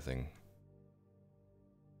with anything.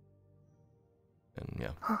 And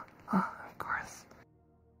yeah. Of course.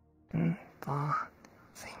 And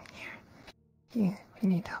same here. If you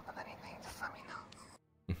need help with anything, just let me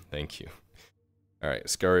know. Thank you. Alright,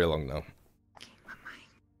 scurry along now.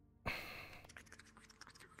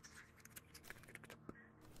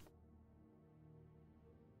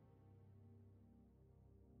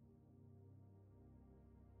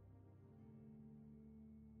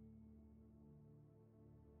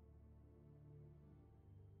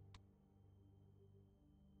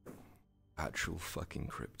 Actual fucking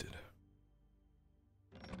cryptid.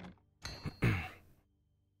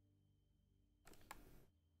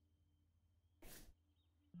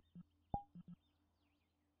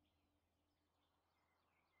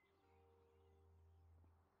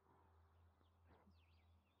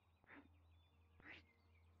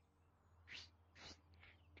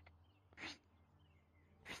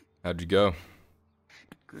 How'd you go?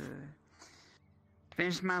 Good.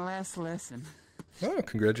 Finished my last lesson. Oh,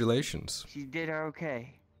 congratulations. She did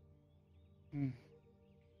okay. You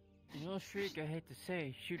know, Shriek, I hate to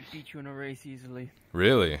say, she'd beat you in a race easily.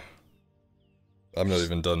 Really? I'm not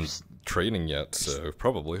even done training yet, so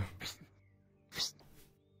probably.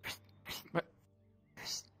 What?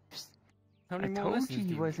 How many I more told you lessons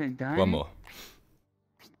he wasn't done. One more.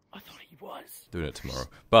 I thought he was. Doing it tomorrow.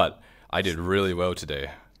 But I did really well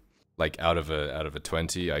today. Like out of a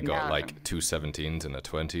 20, I got like 2 17s and a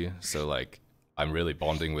 20. So like I'm really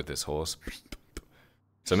bonding with this horse.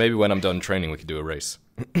 So maybe when I'm done training, we could do a race.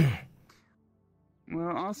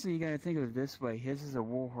 Well, also you gotta think of it this way. His is a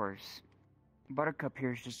war horse. Buttercup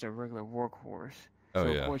here is just a regular work horse. Oh,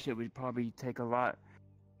 so yeah. of course it would probably take a lot.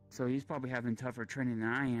 So he's probably having tougher training than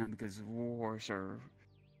I am because war horse are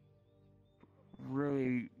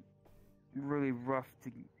really, really rough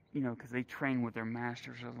to, because they train with their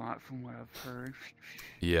masters a lot from what I've heard.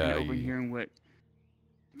 Yeah. And overhearing what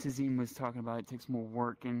Tazim was talking about, it takes more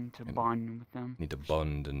work into bonding with them. Need to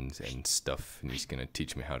bond and stuff, and he's gonna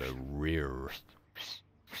teach me how to rear.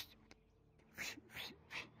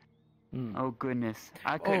 Oh goodness,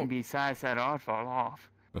 I couldn't be side saddle. I'd fall off.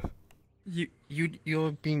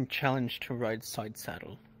 You're being challenged to ride side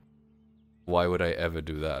saddle. Why would I ever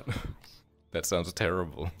do that? That sounds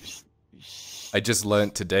terrible. I just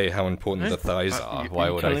learnt today how important the thighs are. Why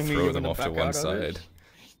would I throw them off to one side?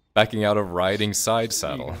 Backing out of riding side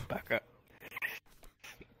saddle. Back up.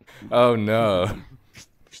 Oh no.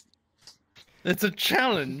 It's a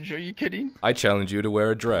challenge. Are you kidding? I challenge you to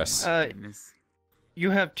wear a dress. You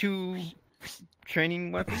have 2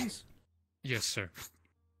 training weapons? Yes, sir.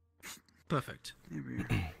 Perfect.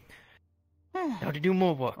 Now to do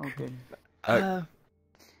more work. Okay.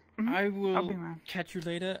 I will catch you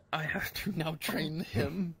later. I have to now train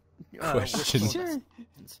him. Question.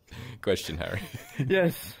 Question, Harry.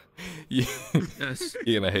 Yes. Yes.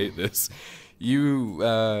 You're gonna hate this. You,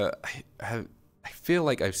 I feel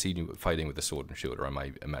like I've seen you fighting with a sword and shield, or am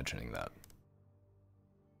I imagining that?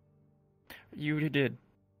 You did.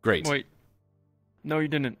 Great. Wait. No, you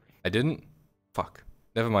didn't. I didn't? Fuck.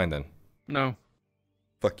 Never mind then. No.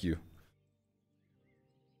 Fuck you.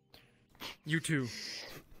 You too.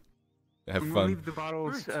 Have And fun. we'll leave the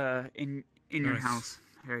bottles in your Nice. house,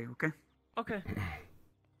 Harry. Okay. Okay.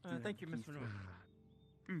 Thank you, Mr. North.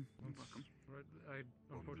 You're welcome.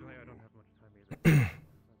 Unfortunately, I don't have much time either. Let's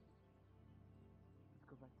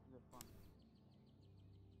go back to the farm.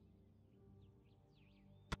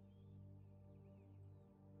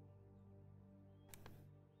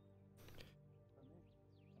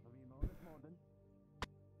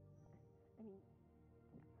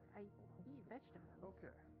 I eat vegetables. Okay.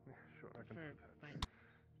 Yeah, sure, I can do that. Fine.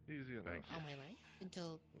 Easy enough. All my life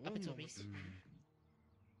until up until recently.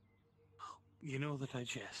 You know that I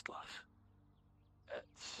jest, love.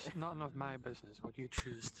 It's not none of my business what you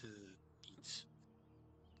choose to eat.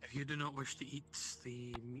 If you do not wish to eat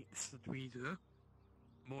the meats that we do,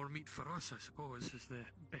 more meat for us, I suppose, is the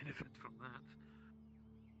benefit from that.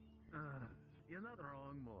 You're not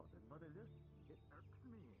wrong, Morgan, but it irks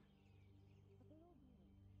me.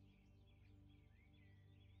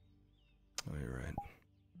 Oh, you're right.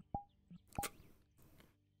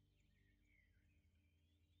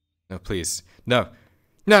 No, please. No.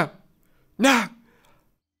 No! No!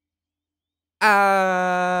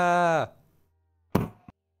 Ah!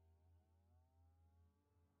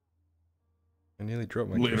 I nearly dropped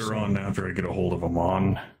my Later croissant. on, after I get a hold of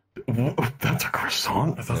Amon, that's a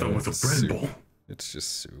croissant? I thought that was a it's bread soup. bowl. It's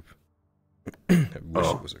just soup. I wish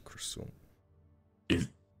it was a croissant.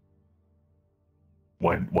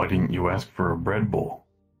 Why didn't you ask for a bread bowl?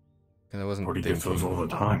 Because I wasn't Or do you get those all the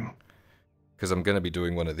time? Because I'm going to be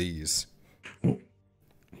doing one of these.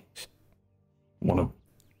 One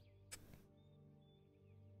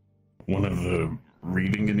of the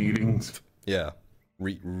reading and eatings? Yeah.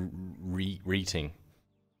 Reading.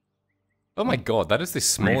 Oh my god, that is the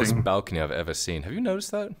smallest Reading? balcony I've ever seen. Have you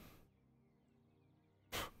noticed that?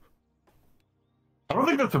 I don't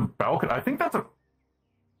think that's a balcony. I think that's a...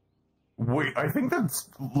 Wait, I think that's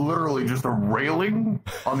literally just a railing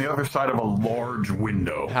on the other side of a large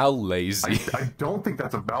window. How lazy. I don't think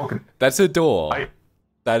that's a balcony. That's a door.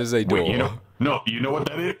 That is a door. Wait, you know what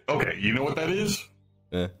that is? Okay, you know what that is?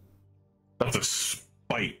 Yeah. That's a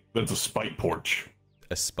spite. That's a spite porch.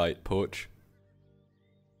 A spite porch?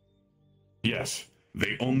 Yes.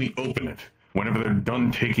 They only open it whenever they're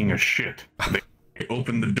done taking a shit. They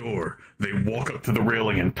open the door, they walk up to the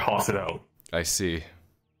railing and toss it out. I see.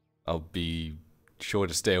 I'll be sure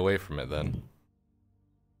to stay away from it then.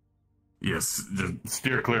 Yes, just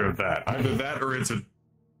steer clear of that. Either that or it's a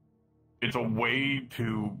way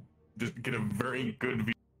to just get a very good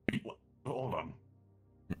view. Hold on.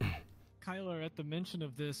 Kyler, at the mention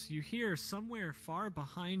of this, you hear somewhere far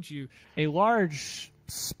behind you a large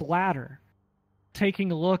splatter.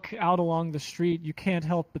 Taking a look out along the street, you can't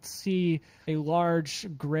help but see a large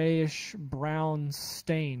grayish brown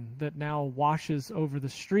stain that now washes over the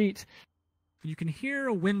street. You can hear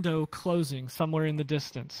a window closing somewhere in the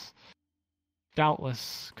distance,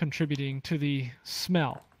 doubtless contributing to the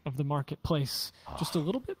smell of the marketplace just a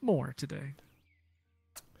little bit more today.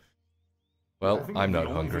 Well, I'm not The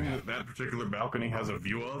only hungry. thing that particular balcony has a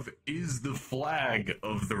view of is the flag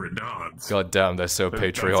of the Redods. God damn, they're so That's it. I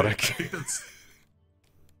patriotic. think that's...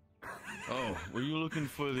 Oh, were you looking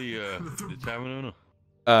for the tavern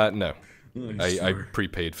owner? No. I sorry.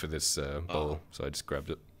 prepaid for this bowl, so I just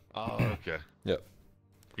grabbed it. Oh, okay. Yep.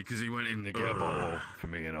 Because he went in to get a bottle for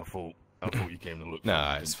me, and I thought you came to look.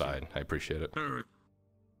 Nah, it's fine. I appreciate it. All right.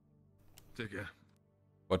 Take care.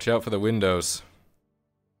 Watch out for the windows.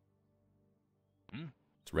 Hmm?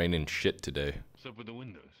 It's raining shit today. What's up with the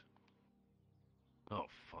windows? Oh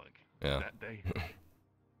fuck. Yeah. That day.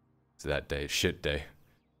 It's that day. Shit day.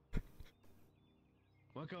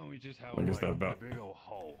 Why can't we just have What is that a about? big old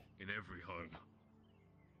hole in every home?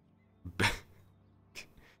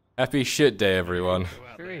 Happy shit day, everyone.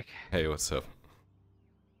 Freak. Hey, what's up?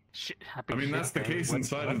 Shit, happy I mean, shit that's the day. case What-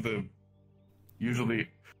 inside what? of the... Usually...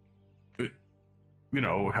 You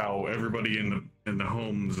know, how everybody in the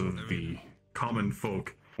homes of the common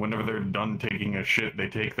folk, whenever they're done taking a shit, they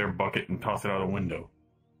take their bucket and toss it out a window.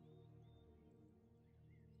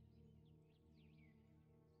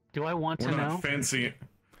 Do I want We're to not know? fancy...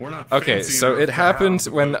 We're not Okay, fancy so enough it to happened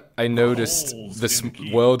have when I noticed holes the in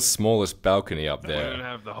the world's smallest balcony up We there, don't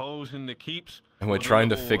have the holes in the keeps. and we're or the trying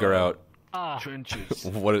to little, figure out trenches.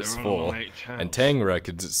 what it's They're all for. on 8 channels. And Tang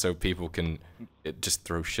records it so people can just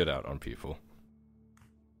throw shit out on people.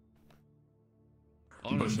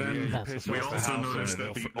 But then piss we off the also house noticed and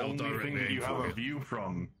that the they'll only directly thing that aim you have for a you. view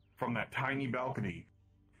from that tiny balcony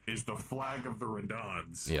is the flag of the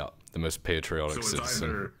Redods. Yeah, the most patriotic So it's citizen.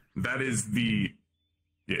 either that is the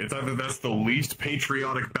Yeah, it's either that's the least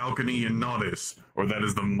patriotic balcony in Nautis, or that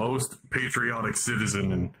is the most patriotic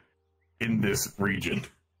citizen in this region.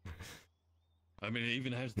 I mean, it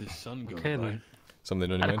even has the sun going Okay, by. then.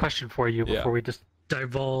 Something on I your had a mind? question for you Yeah. before we just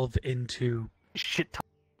devolve into shit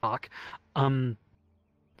talk.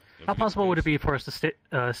 How possible would it be for us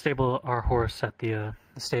to stable our horse at the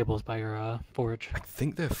stables by your forge? I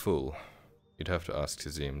think they're full. You'd have to ask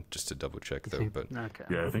Tazim just to double check though. But okay.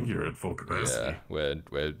 Yeah, I think you're at full capacity. Yeah,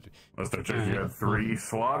 where Last I checked, you had 3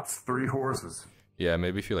 slots, 3 horses. yeah,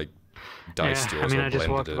 maybe if you like diced Yeah, yours I mean, or I just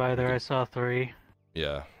blended walked it, by you there. could- I saw 3.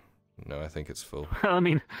 Yeah, no, I think it's full. I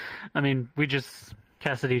mean,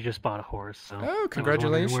 Cassidy just bought a horse. So Oh, I was wondering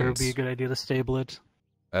congratulations! where it would be a good idea to stable it.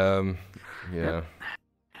 Yeah,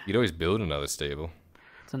 you'd always build another stable.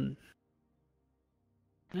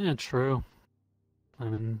 Yeah, true. I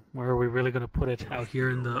mean, where are we really going to put it? Out here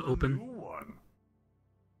in the open?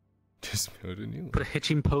 Just build a new one. Put a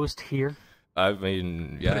hitching post here? I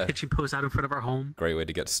mean, Put yeah, a hitching post out in front of our home? great way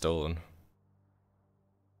to get stolen.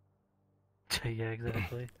 Yeah,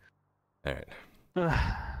 exactly. All right.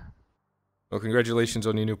 Well, congratulations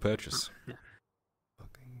on your new purchase. Yeah.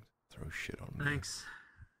 Fucking throw shit on me. Thanks.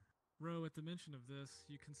 Ro, at the mention of this,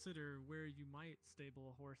 you consider where you might stable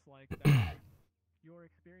a horse like that. Your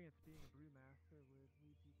experience being a brewmaster would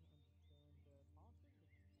lead you to understand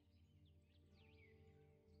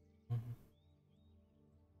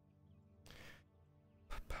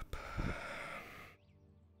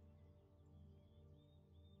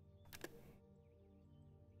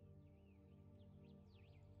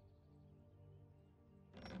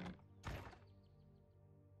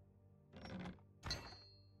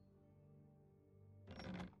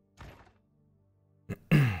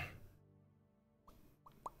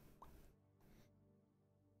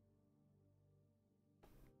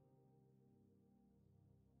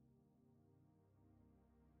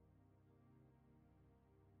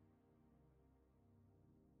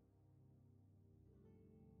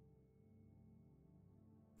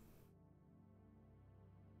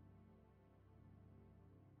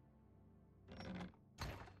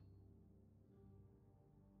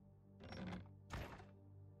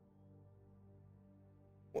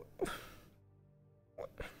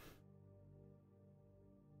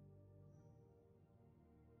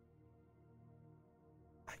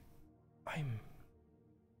I'm...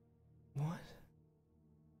 What?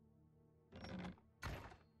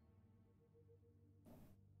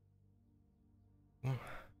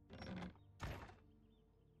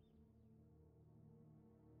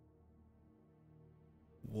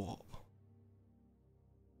 What?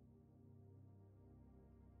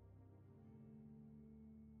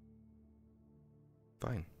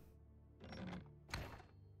 Fine.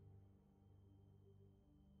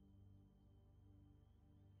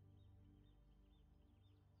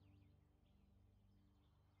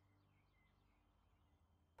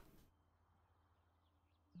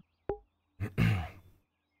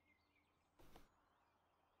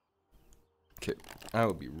 Okay, I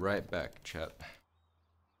will be right back, chat.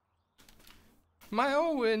 My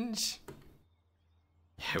orange!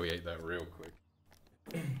 Yeah, we ate that real quick.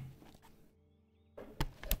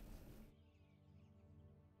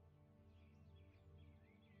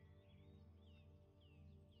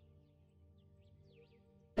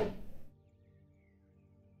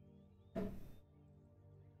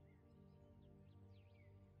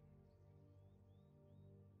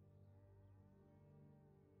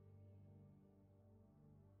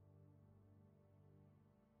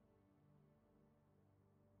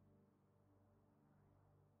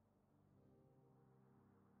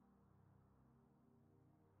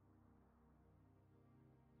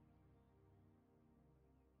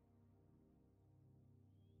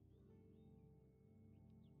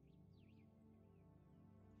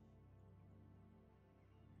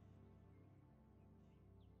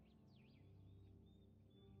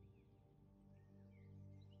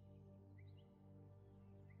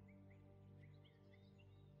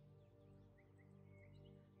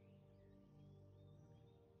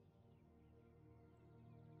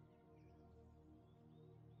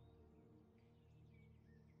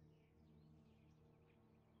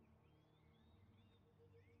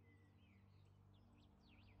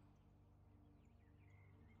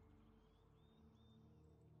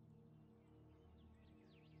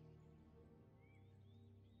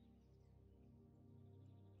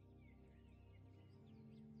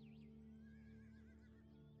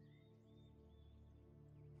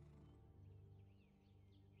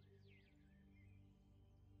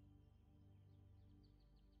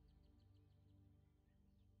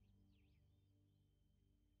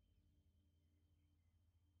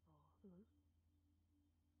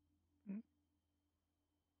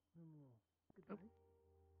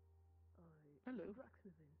 who?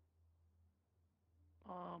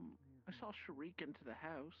 I saw Sharik into the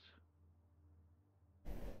house.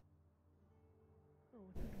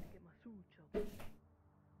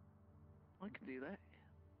 I can do that.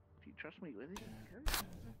 If you trust me with it.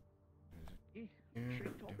 Yeah,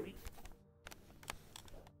 Sharik told me.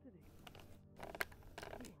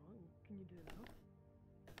 Can you do it now?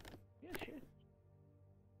 Yeah, sure.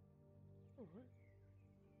 Alright.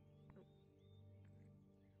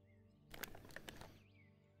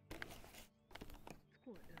 It's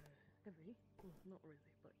quite heavy. Well, not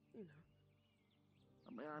really, but you know.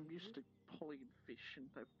 I mean, I'm used to pulling fish and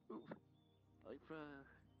I've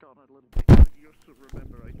gone a little bit. But you also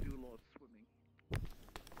remember I do a lot of swimming.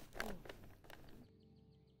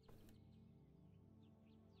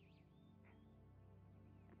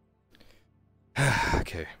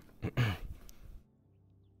 Okay.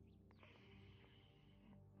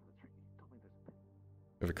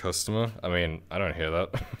 Have a customer? I mean, I don't hear that.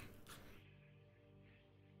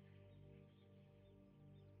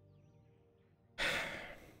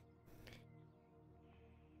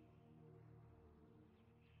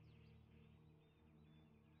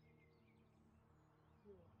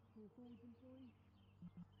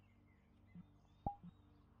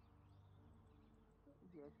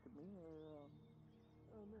 Yes, to me,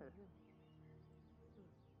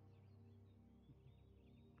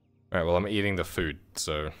 Alright, well, I'm eating the food,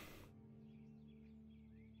 so.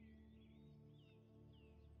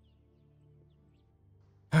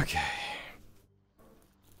 Okay.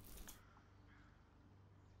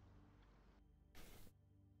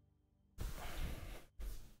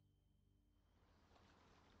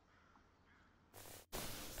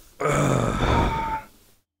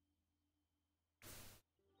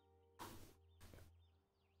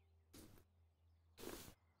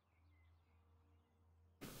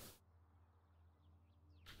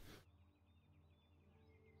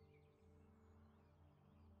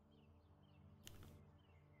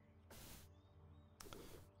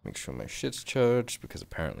 Make sure my shit's charged, because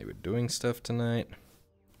apparently we're doing stuff tonight.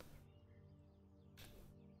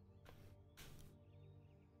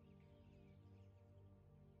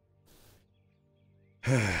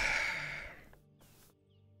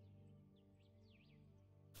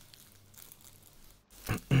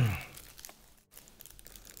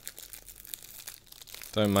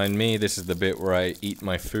 Don't mind me, this is the bit where I eat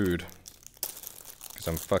my food. Because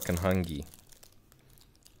I'm fucking hungry.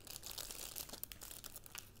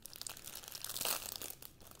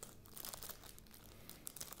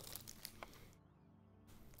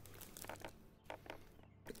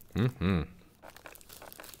 Mm-hmm.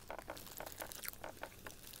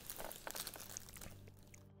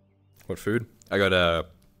 What food? I got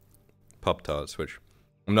Pop-Tarts, which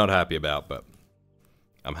I'm not happy about, but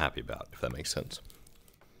I'm happy about, if that makes sense.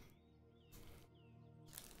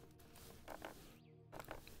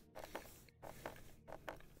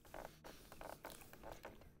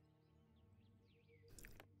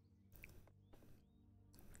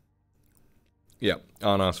 Yeah,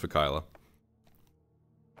 I'll ask for Kyla.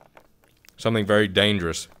 Something very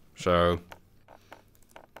dangerous, so.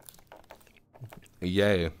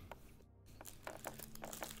 Yeah.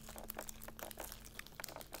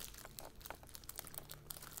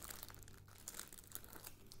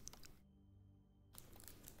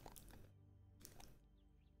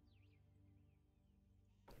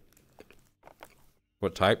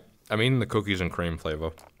 What type? I mean the cookies and cream flavor.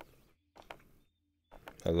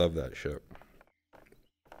 I love that shit.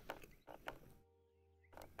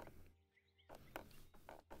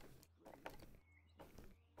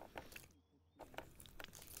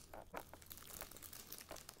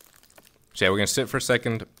 So yeah, we're gonna sit for a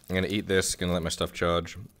second. I'm gonna eat this, gonna let my stuff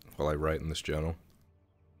charge while I write in this journal.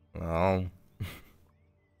 Oh.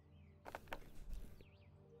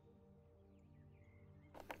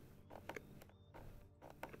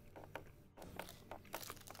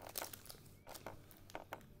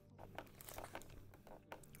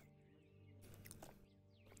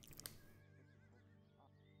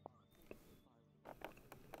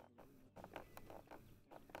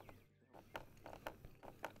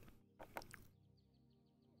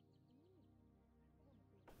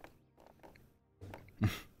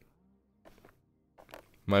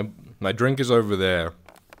 My drink is over there,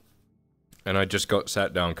 and I just got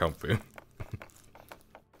sat down comfy.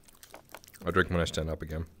 I'll drink when I stand up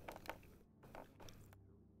again.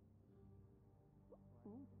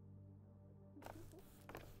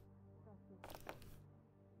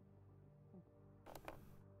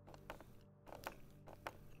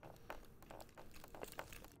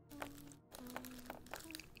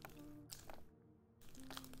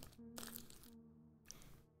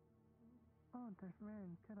 there's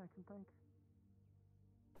man kid I can thank.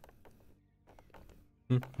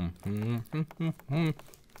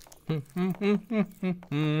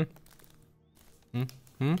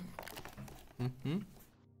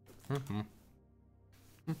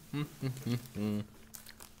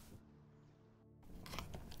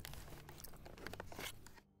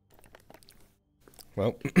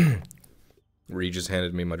 Well, Regis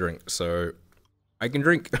handed me my drink, so I can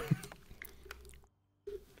drink.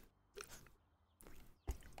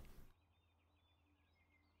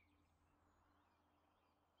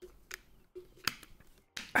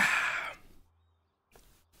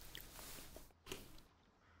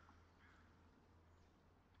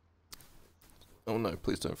 Oh no,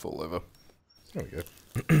 please don't fall over. There we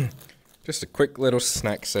go. Just a quick little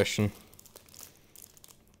snack session.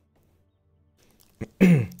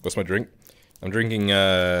 What's my drink? I'm drinking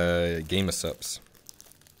Gamer Sups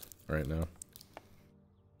right now.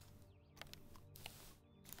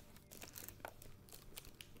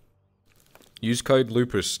 Use code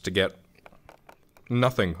Lupus to get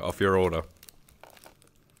nothing off your order.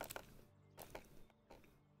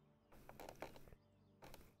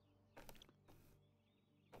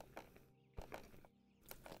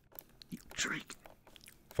 Drake.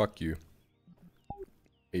 Fuck you.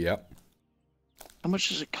 Yep. How much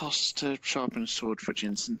does it cost to sharpen a sword for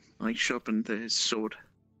Jensen? Like, sharpen his sword?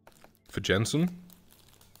 For Jensen?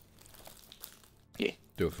 Yeah.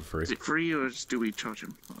 Do it for free. Is it free, or do we charge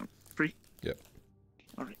him? Free? Yep.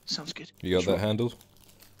 Alright, sounds good. You got that handled?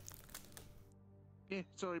 Yeah,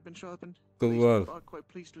 it's already been sharpened. Good lad. I'm quite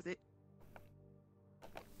pleased with it.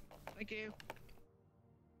 Thank you.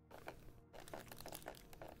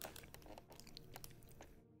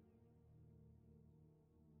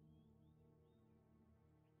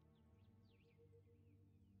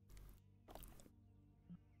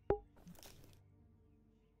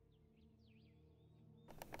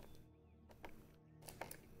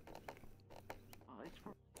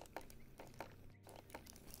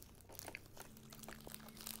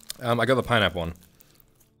 I got the pineapple one.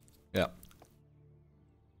 Yeah.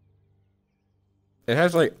 It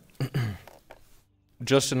has, like,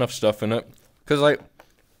 just enough stuff in it. Because, like,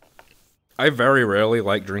 I very rarely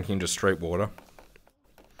like drinking just straight water.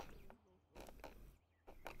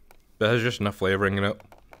 But it has just enough flavoring in it.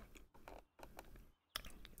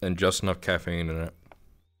 And just enough caffeine in it.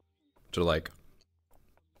 To, like,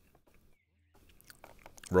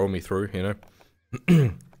 roll me through, you know?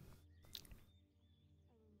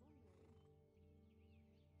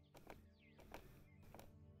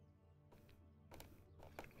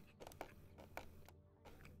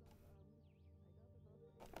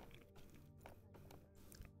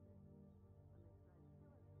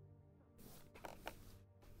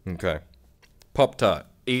 Okay. Pop-Tart.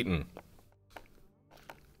 Eaten.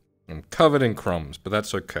 I'm covered in crumbs, but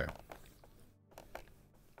that's okay.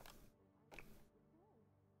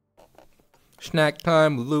 Snack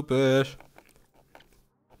time, Lupus.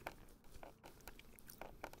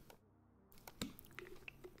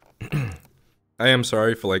 I am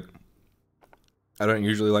sorry for, like, I don't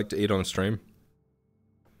usually like to eat on stream.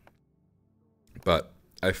 But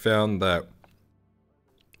I found that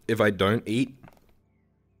if I don't eat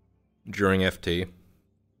during FT,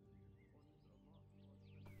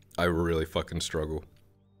 I really fucking struggle.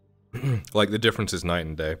 Like, the difference is night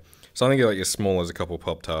and day. Something like as small as a couple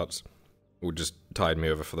Pop-Tarts would just tide me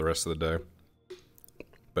over for the rest of the day.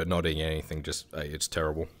 But not eating anything, just, it's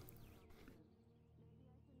terrible.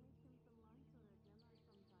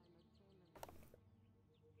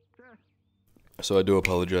 So I do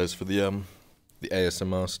apologize for the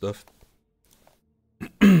ASMR stuff.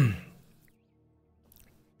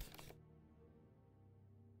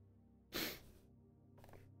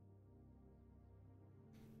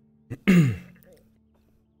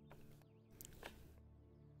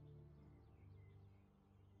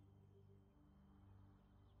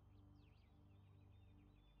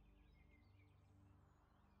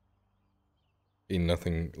 Eating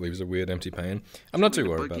nothing leaves a weird empty pain. I'm not too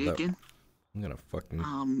worried about that. Again? I'm gonna fucking...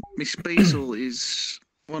 Miss Basil is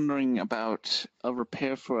wondering about a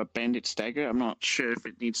repair for a bandit's dagger. I'm not sure if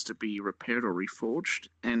it needs to be repaired or reforged,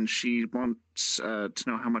 and she wants to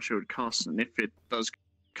know how much it would cost, and if it does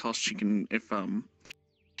cost, she can, if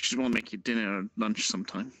she want to make you dinner or lunch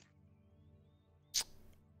sometime.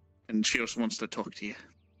 And she also wants to talk to you.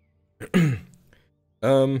 You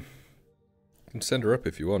can send her up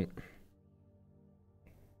if you want.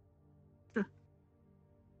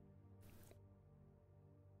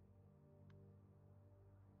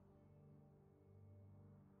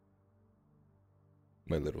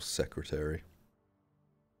 My little secretary.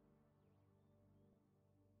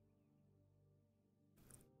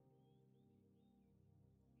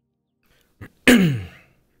 Alright.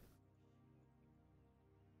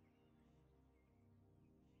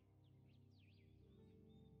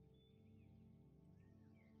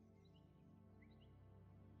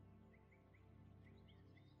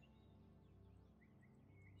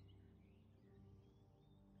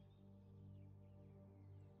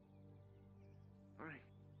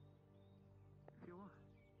 If you want.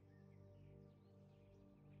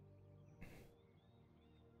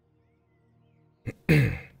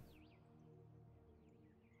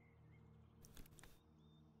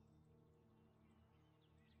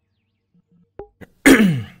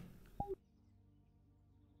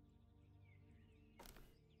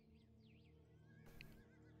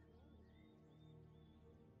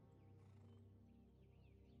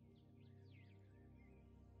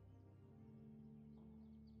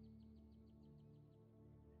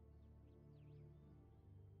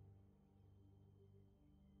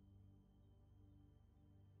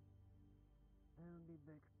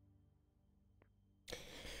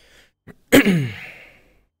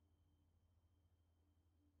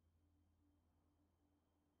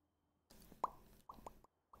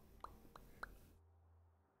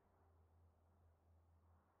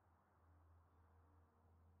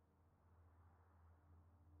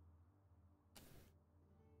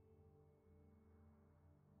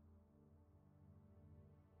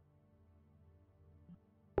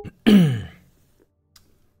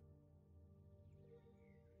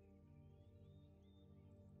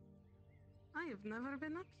 I have never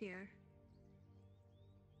been up here.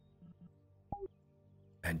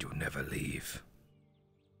 And you'll never leave.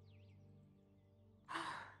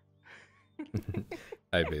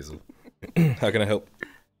 Hi, Basil. How can I help?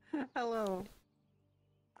 Hello.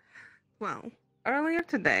 Well, earlier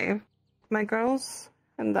today, my girls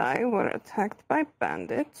and I were attacked by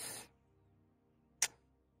bandits.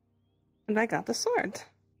 And I got a sword.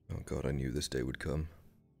 Oh god, I knew this day would come.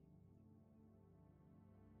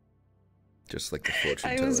 Just like the fortune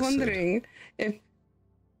teller I was said. wondering if...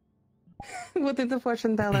 What did the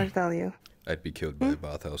fortune teller tell you? I'd be killed by a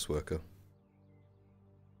bathhouse worker.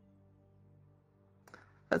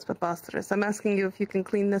 That's preposterous. I'm asking you if you can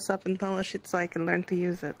clean this up and polish it so I can learn to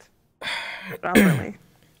use it properly.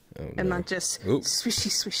 Oh, And no. not just Oop.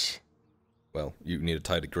 swishy swish. Well, you need a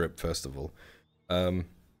tighter grip, first of all.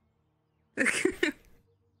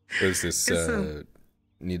 Is this, So-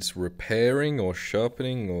 needs repairing or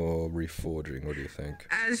sharpening or reforging? What do you think?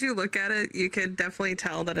 As you look at it, you could definitely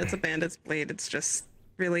tell that it's a bandit's blade. It's just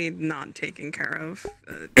really not taken care of.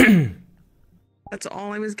 That's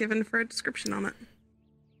all I was given for a description on it.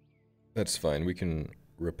 That's fine, we can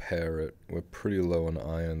repair it. We're pretty low on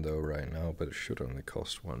iron though right now, but it should only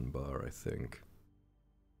cost 1 bar, I think.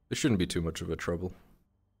 It shouldn't be too much of a trouble.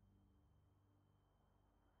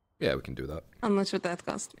 Yeah, we can do that. How much would that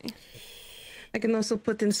cost me? I can also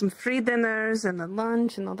put in some free dinners and a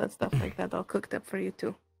lunch and all that stuff like that. I'll cook that for you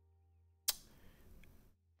too.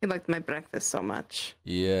 You liked my breakfast so much.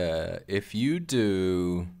 Yeah, if you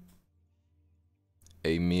do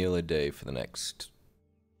a meal a day for the next...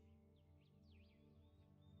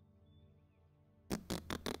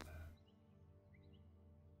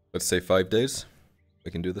 Let's say 5 days,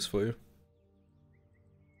 we can do this for you.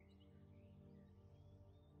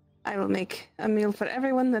 I will make a meal for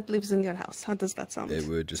everyone that lives in your house. How does that sound? It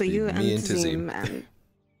would just so be you me and Tazim Tazim.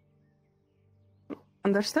 and...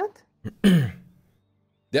 Understood?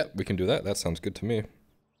 Yeah, we can do that. That sounds good to me.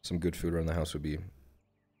 Some good food around the house would be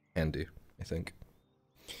handy, I think.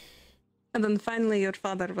 And then finally your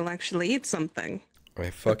father will actually eat something. I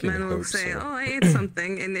fucking Man will hope say, so. oh, I ate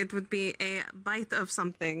something, and it would be a bite of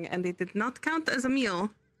something, and it did not count as a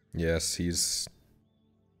meal. Yes, he's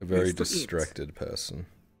a very Needs to eat. distracted person.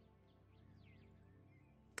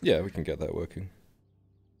 Yeah, we can get that working.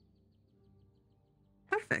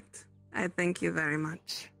 Perfect. I thank you very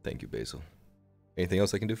much. Thank you, Basil. Anything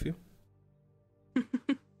else I can do for you?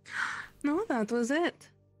 No, that was it.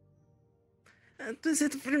 That was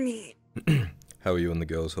it for me. How are you and the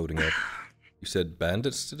girls holding up? You said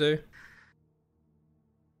bandits today?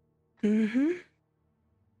 Mm-hmm.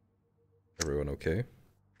 Everyone okay?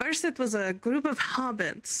 First, it was a group of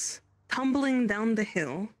hobbits tumbling down the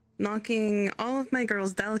hill, knocking all of my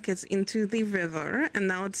girls' delicates into the river, and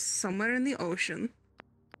now it's somewhere in the ocean.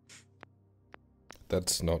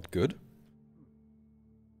 That's not good.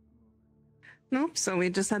 Nope, so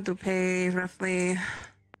we just had to pay roughly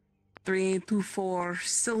 3 to 4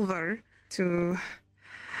 silver to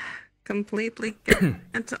completely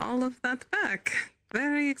get all of that back.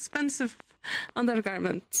 Very expensive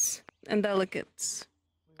undergarments and delicates.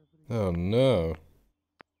 Oh no.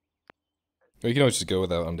 Well, you can always just go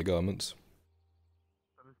without undergarments.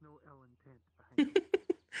 There was no ill intent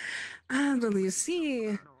Well, you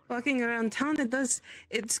see, walking around town,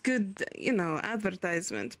 it's good,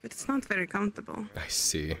 advertisement, but it's not very comfortable. I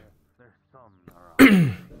see.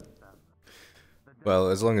 Well,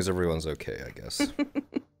 as long as everyone's okay, I guess.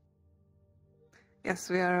 Yes,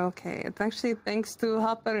 we are okay. It's actually thanks to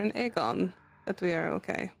Hopper and Aegon that we are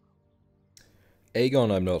okay.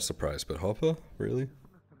 Aegon, I'm not surprised, but Hopper? Really?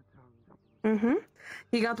 Mm-hmm.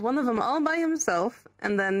 He got one of them all by himself,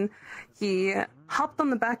 and then he hopped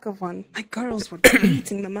on the back of one. My girls were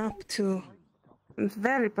beating them up, too. I'm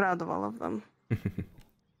very proud of all of them. It's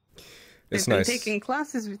They've nice. been taking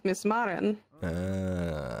classes with Miss Maren.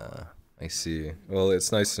 Ah, I see. Well,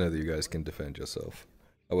 it's nice to know that you guys can defend yourself.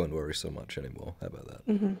 I won't worry so much anymore. How about that?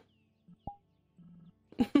 Mm-hmm.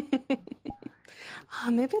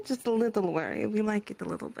 Maybe just a little worry. We like it a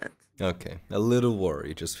little bit. Okay, a little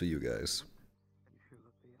worry just for you guys.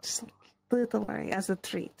 Just a little worry as a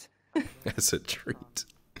treat. As a treat.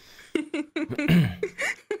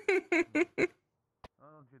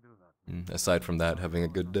 Aside from that, having a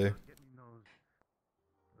good day?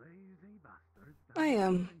 I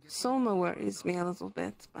am. Soma worries me a little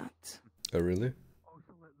bit, but... Oh, really?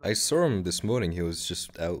 I saw him this morning. He was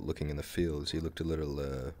just out looking in the fields. He looked a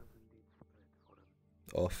little,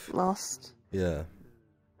 off. Lost? Yeah.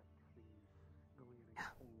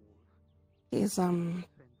 He's, Do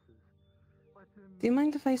you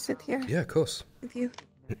mind if I sit here? Yeah, of course. With you?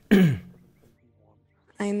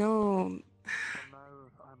 I know...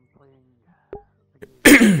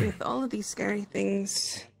 with all of these scary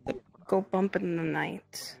things that go bump in the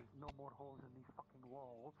night...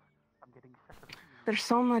 There's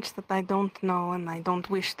so much that I don't know and I don't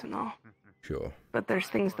wish to know. Sure. But there's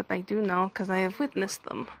things that I do know because I have witnessed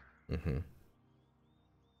them. Mm-hmm.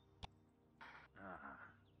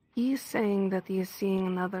 He is saying that he is seeing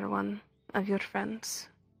another one of your friends.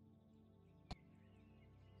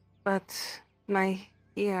 But my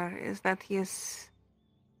fear is that he is...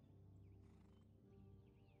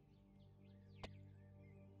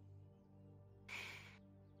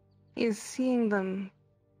 He is seeing them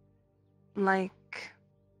like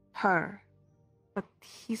her, but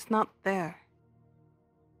he's not there.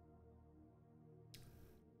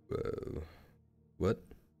 Whoa. What?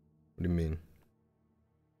 What do you mean?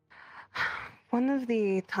 One of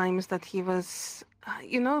the times that he was,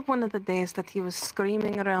 one of the days that he was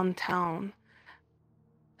screaming around town,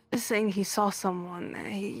 saying he saw someone,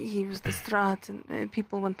 he was distraught, and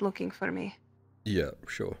people went looking for me. Yeah,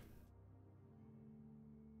 sure.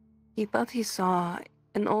 He thought he saw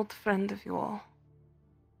an old friend of you all.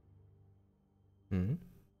 Mm-hmm.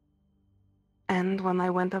 And when I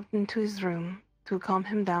went up into his room to calm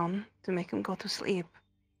him down, to make him go to sleep,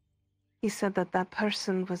 he said that that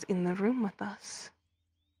person was in the room with us,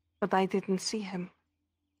 but I didn't see him.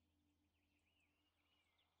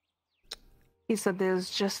 He said it was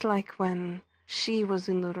just like when she was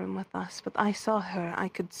in the room with us, but I saw her, I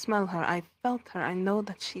could smell her, I felt her, I know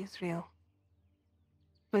that she is real.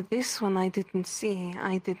 But this one I didn't see,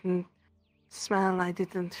 I didn't smell, I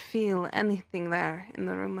didn't feel anything there in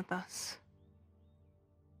the room with us.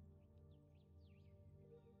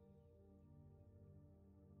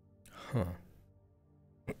 Huh.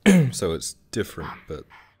 So it's different, but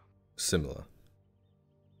similar.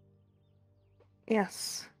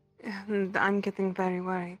 Yes, and I'm getting very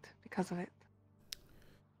worried because of it.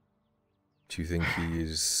 Do you think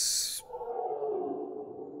he's...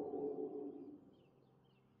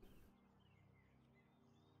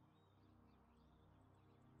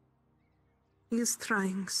 He's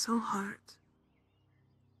trying so hard.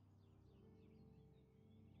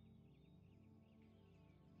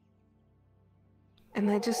 And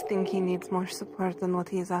I just think he needs more support than what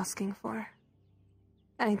he is asking for.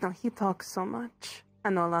 I know he talks so much. I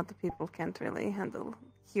know a lot of people can't really handle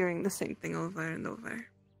hearing the same thing over and over.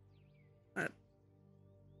 But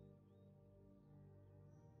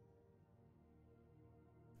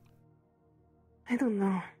I don't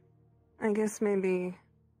know. I guess maybe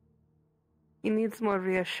he needs more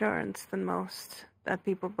reassurance than most that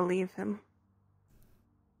people believe him.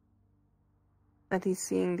 That he's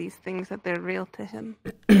seeing these things, that they're real to him.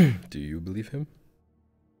 Do you believe him?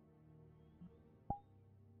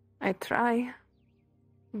 I try.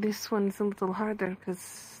 This one's a little harder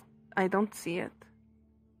because I don't see it.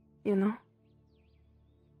 You know?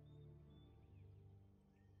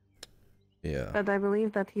 Yeah. But I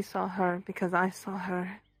believe that he saw her because I saw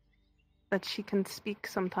her. That she can speak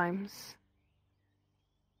sometimes.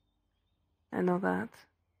 I know that.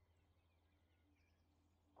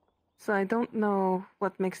 So I don't know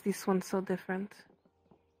what makes this one so different.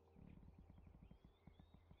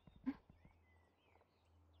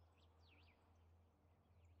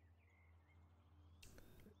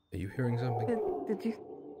 Are you hearing something? Did you?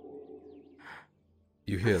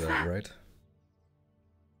 You hear that, right?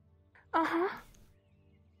 Uh-huh.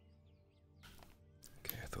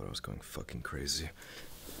 Okay, I thought I was going fucking crazy.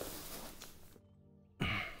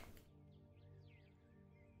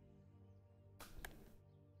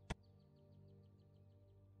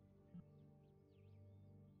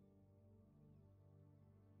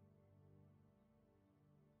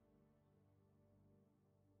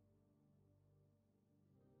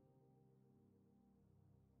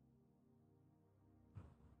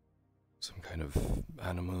 Some kind of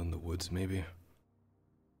animal in the woods, maybe?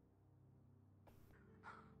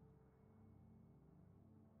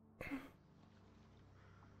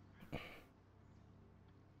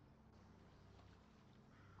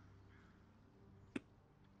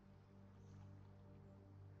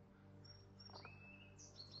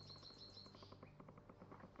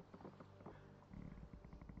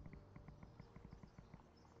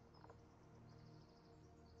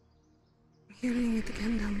 I'm hearing it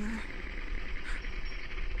again down there.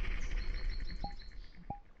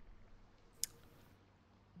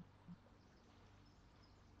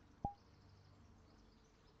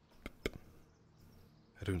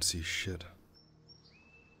 I don't see shit.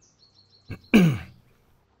 I've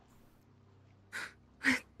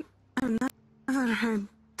never heard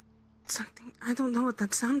something. I don't know what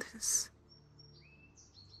that sound is.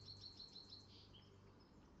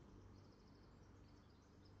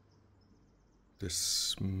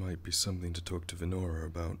 This might be something to talk to Venora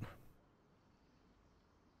about.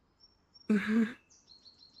 Mm-hmm.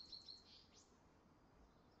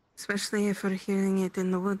 Especially if we're hearing it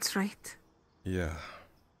in the woods, right? Yeah.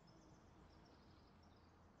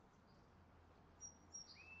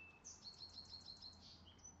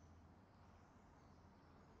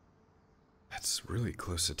 It's really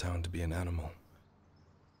close to town to be an animal.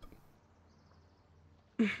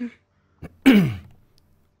 Mm-hmm.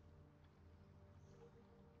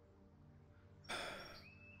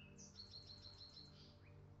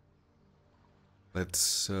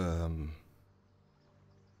 Let's,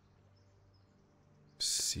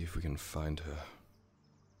 see if we can find her.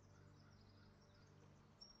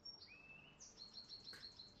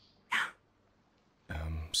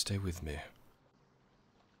 Stay with me.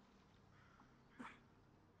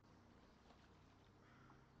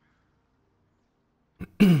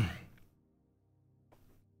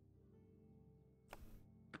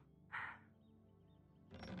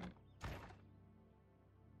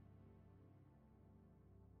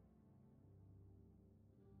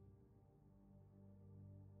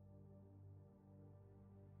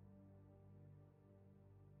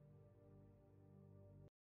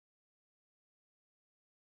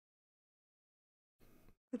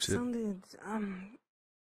 It sounded,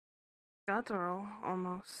 guttural,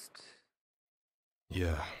 almost.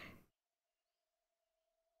 Yeah.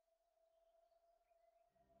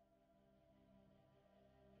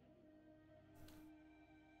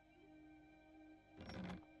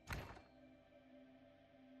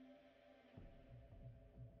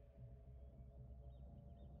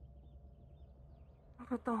 What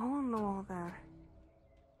about the hole in the wall there?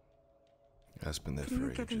 Has been there Can for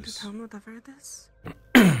you get into ages. town whatever it is?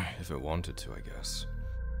 If it wanted to, I guess.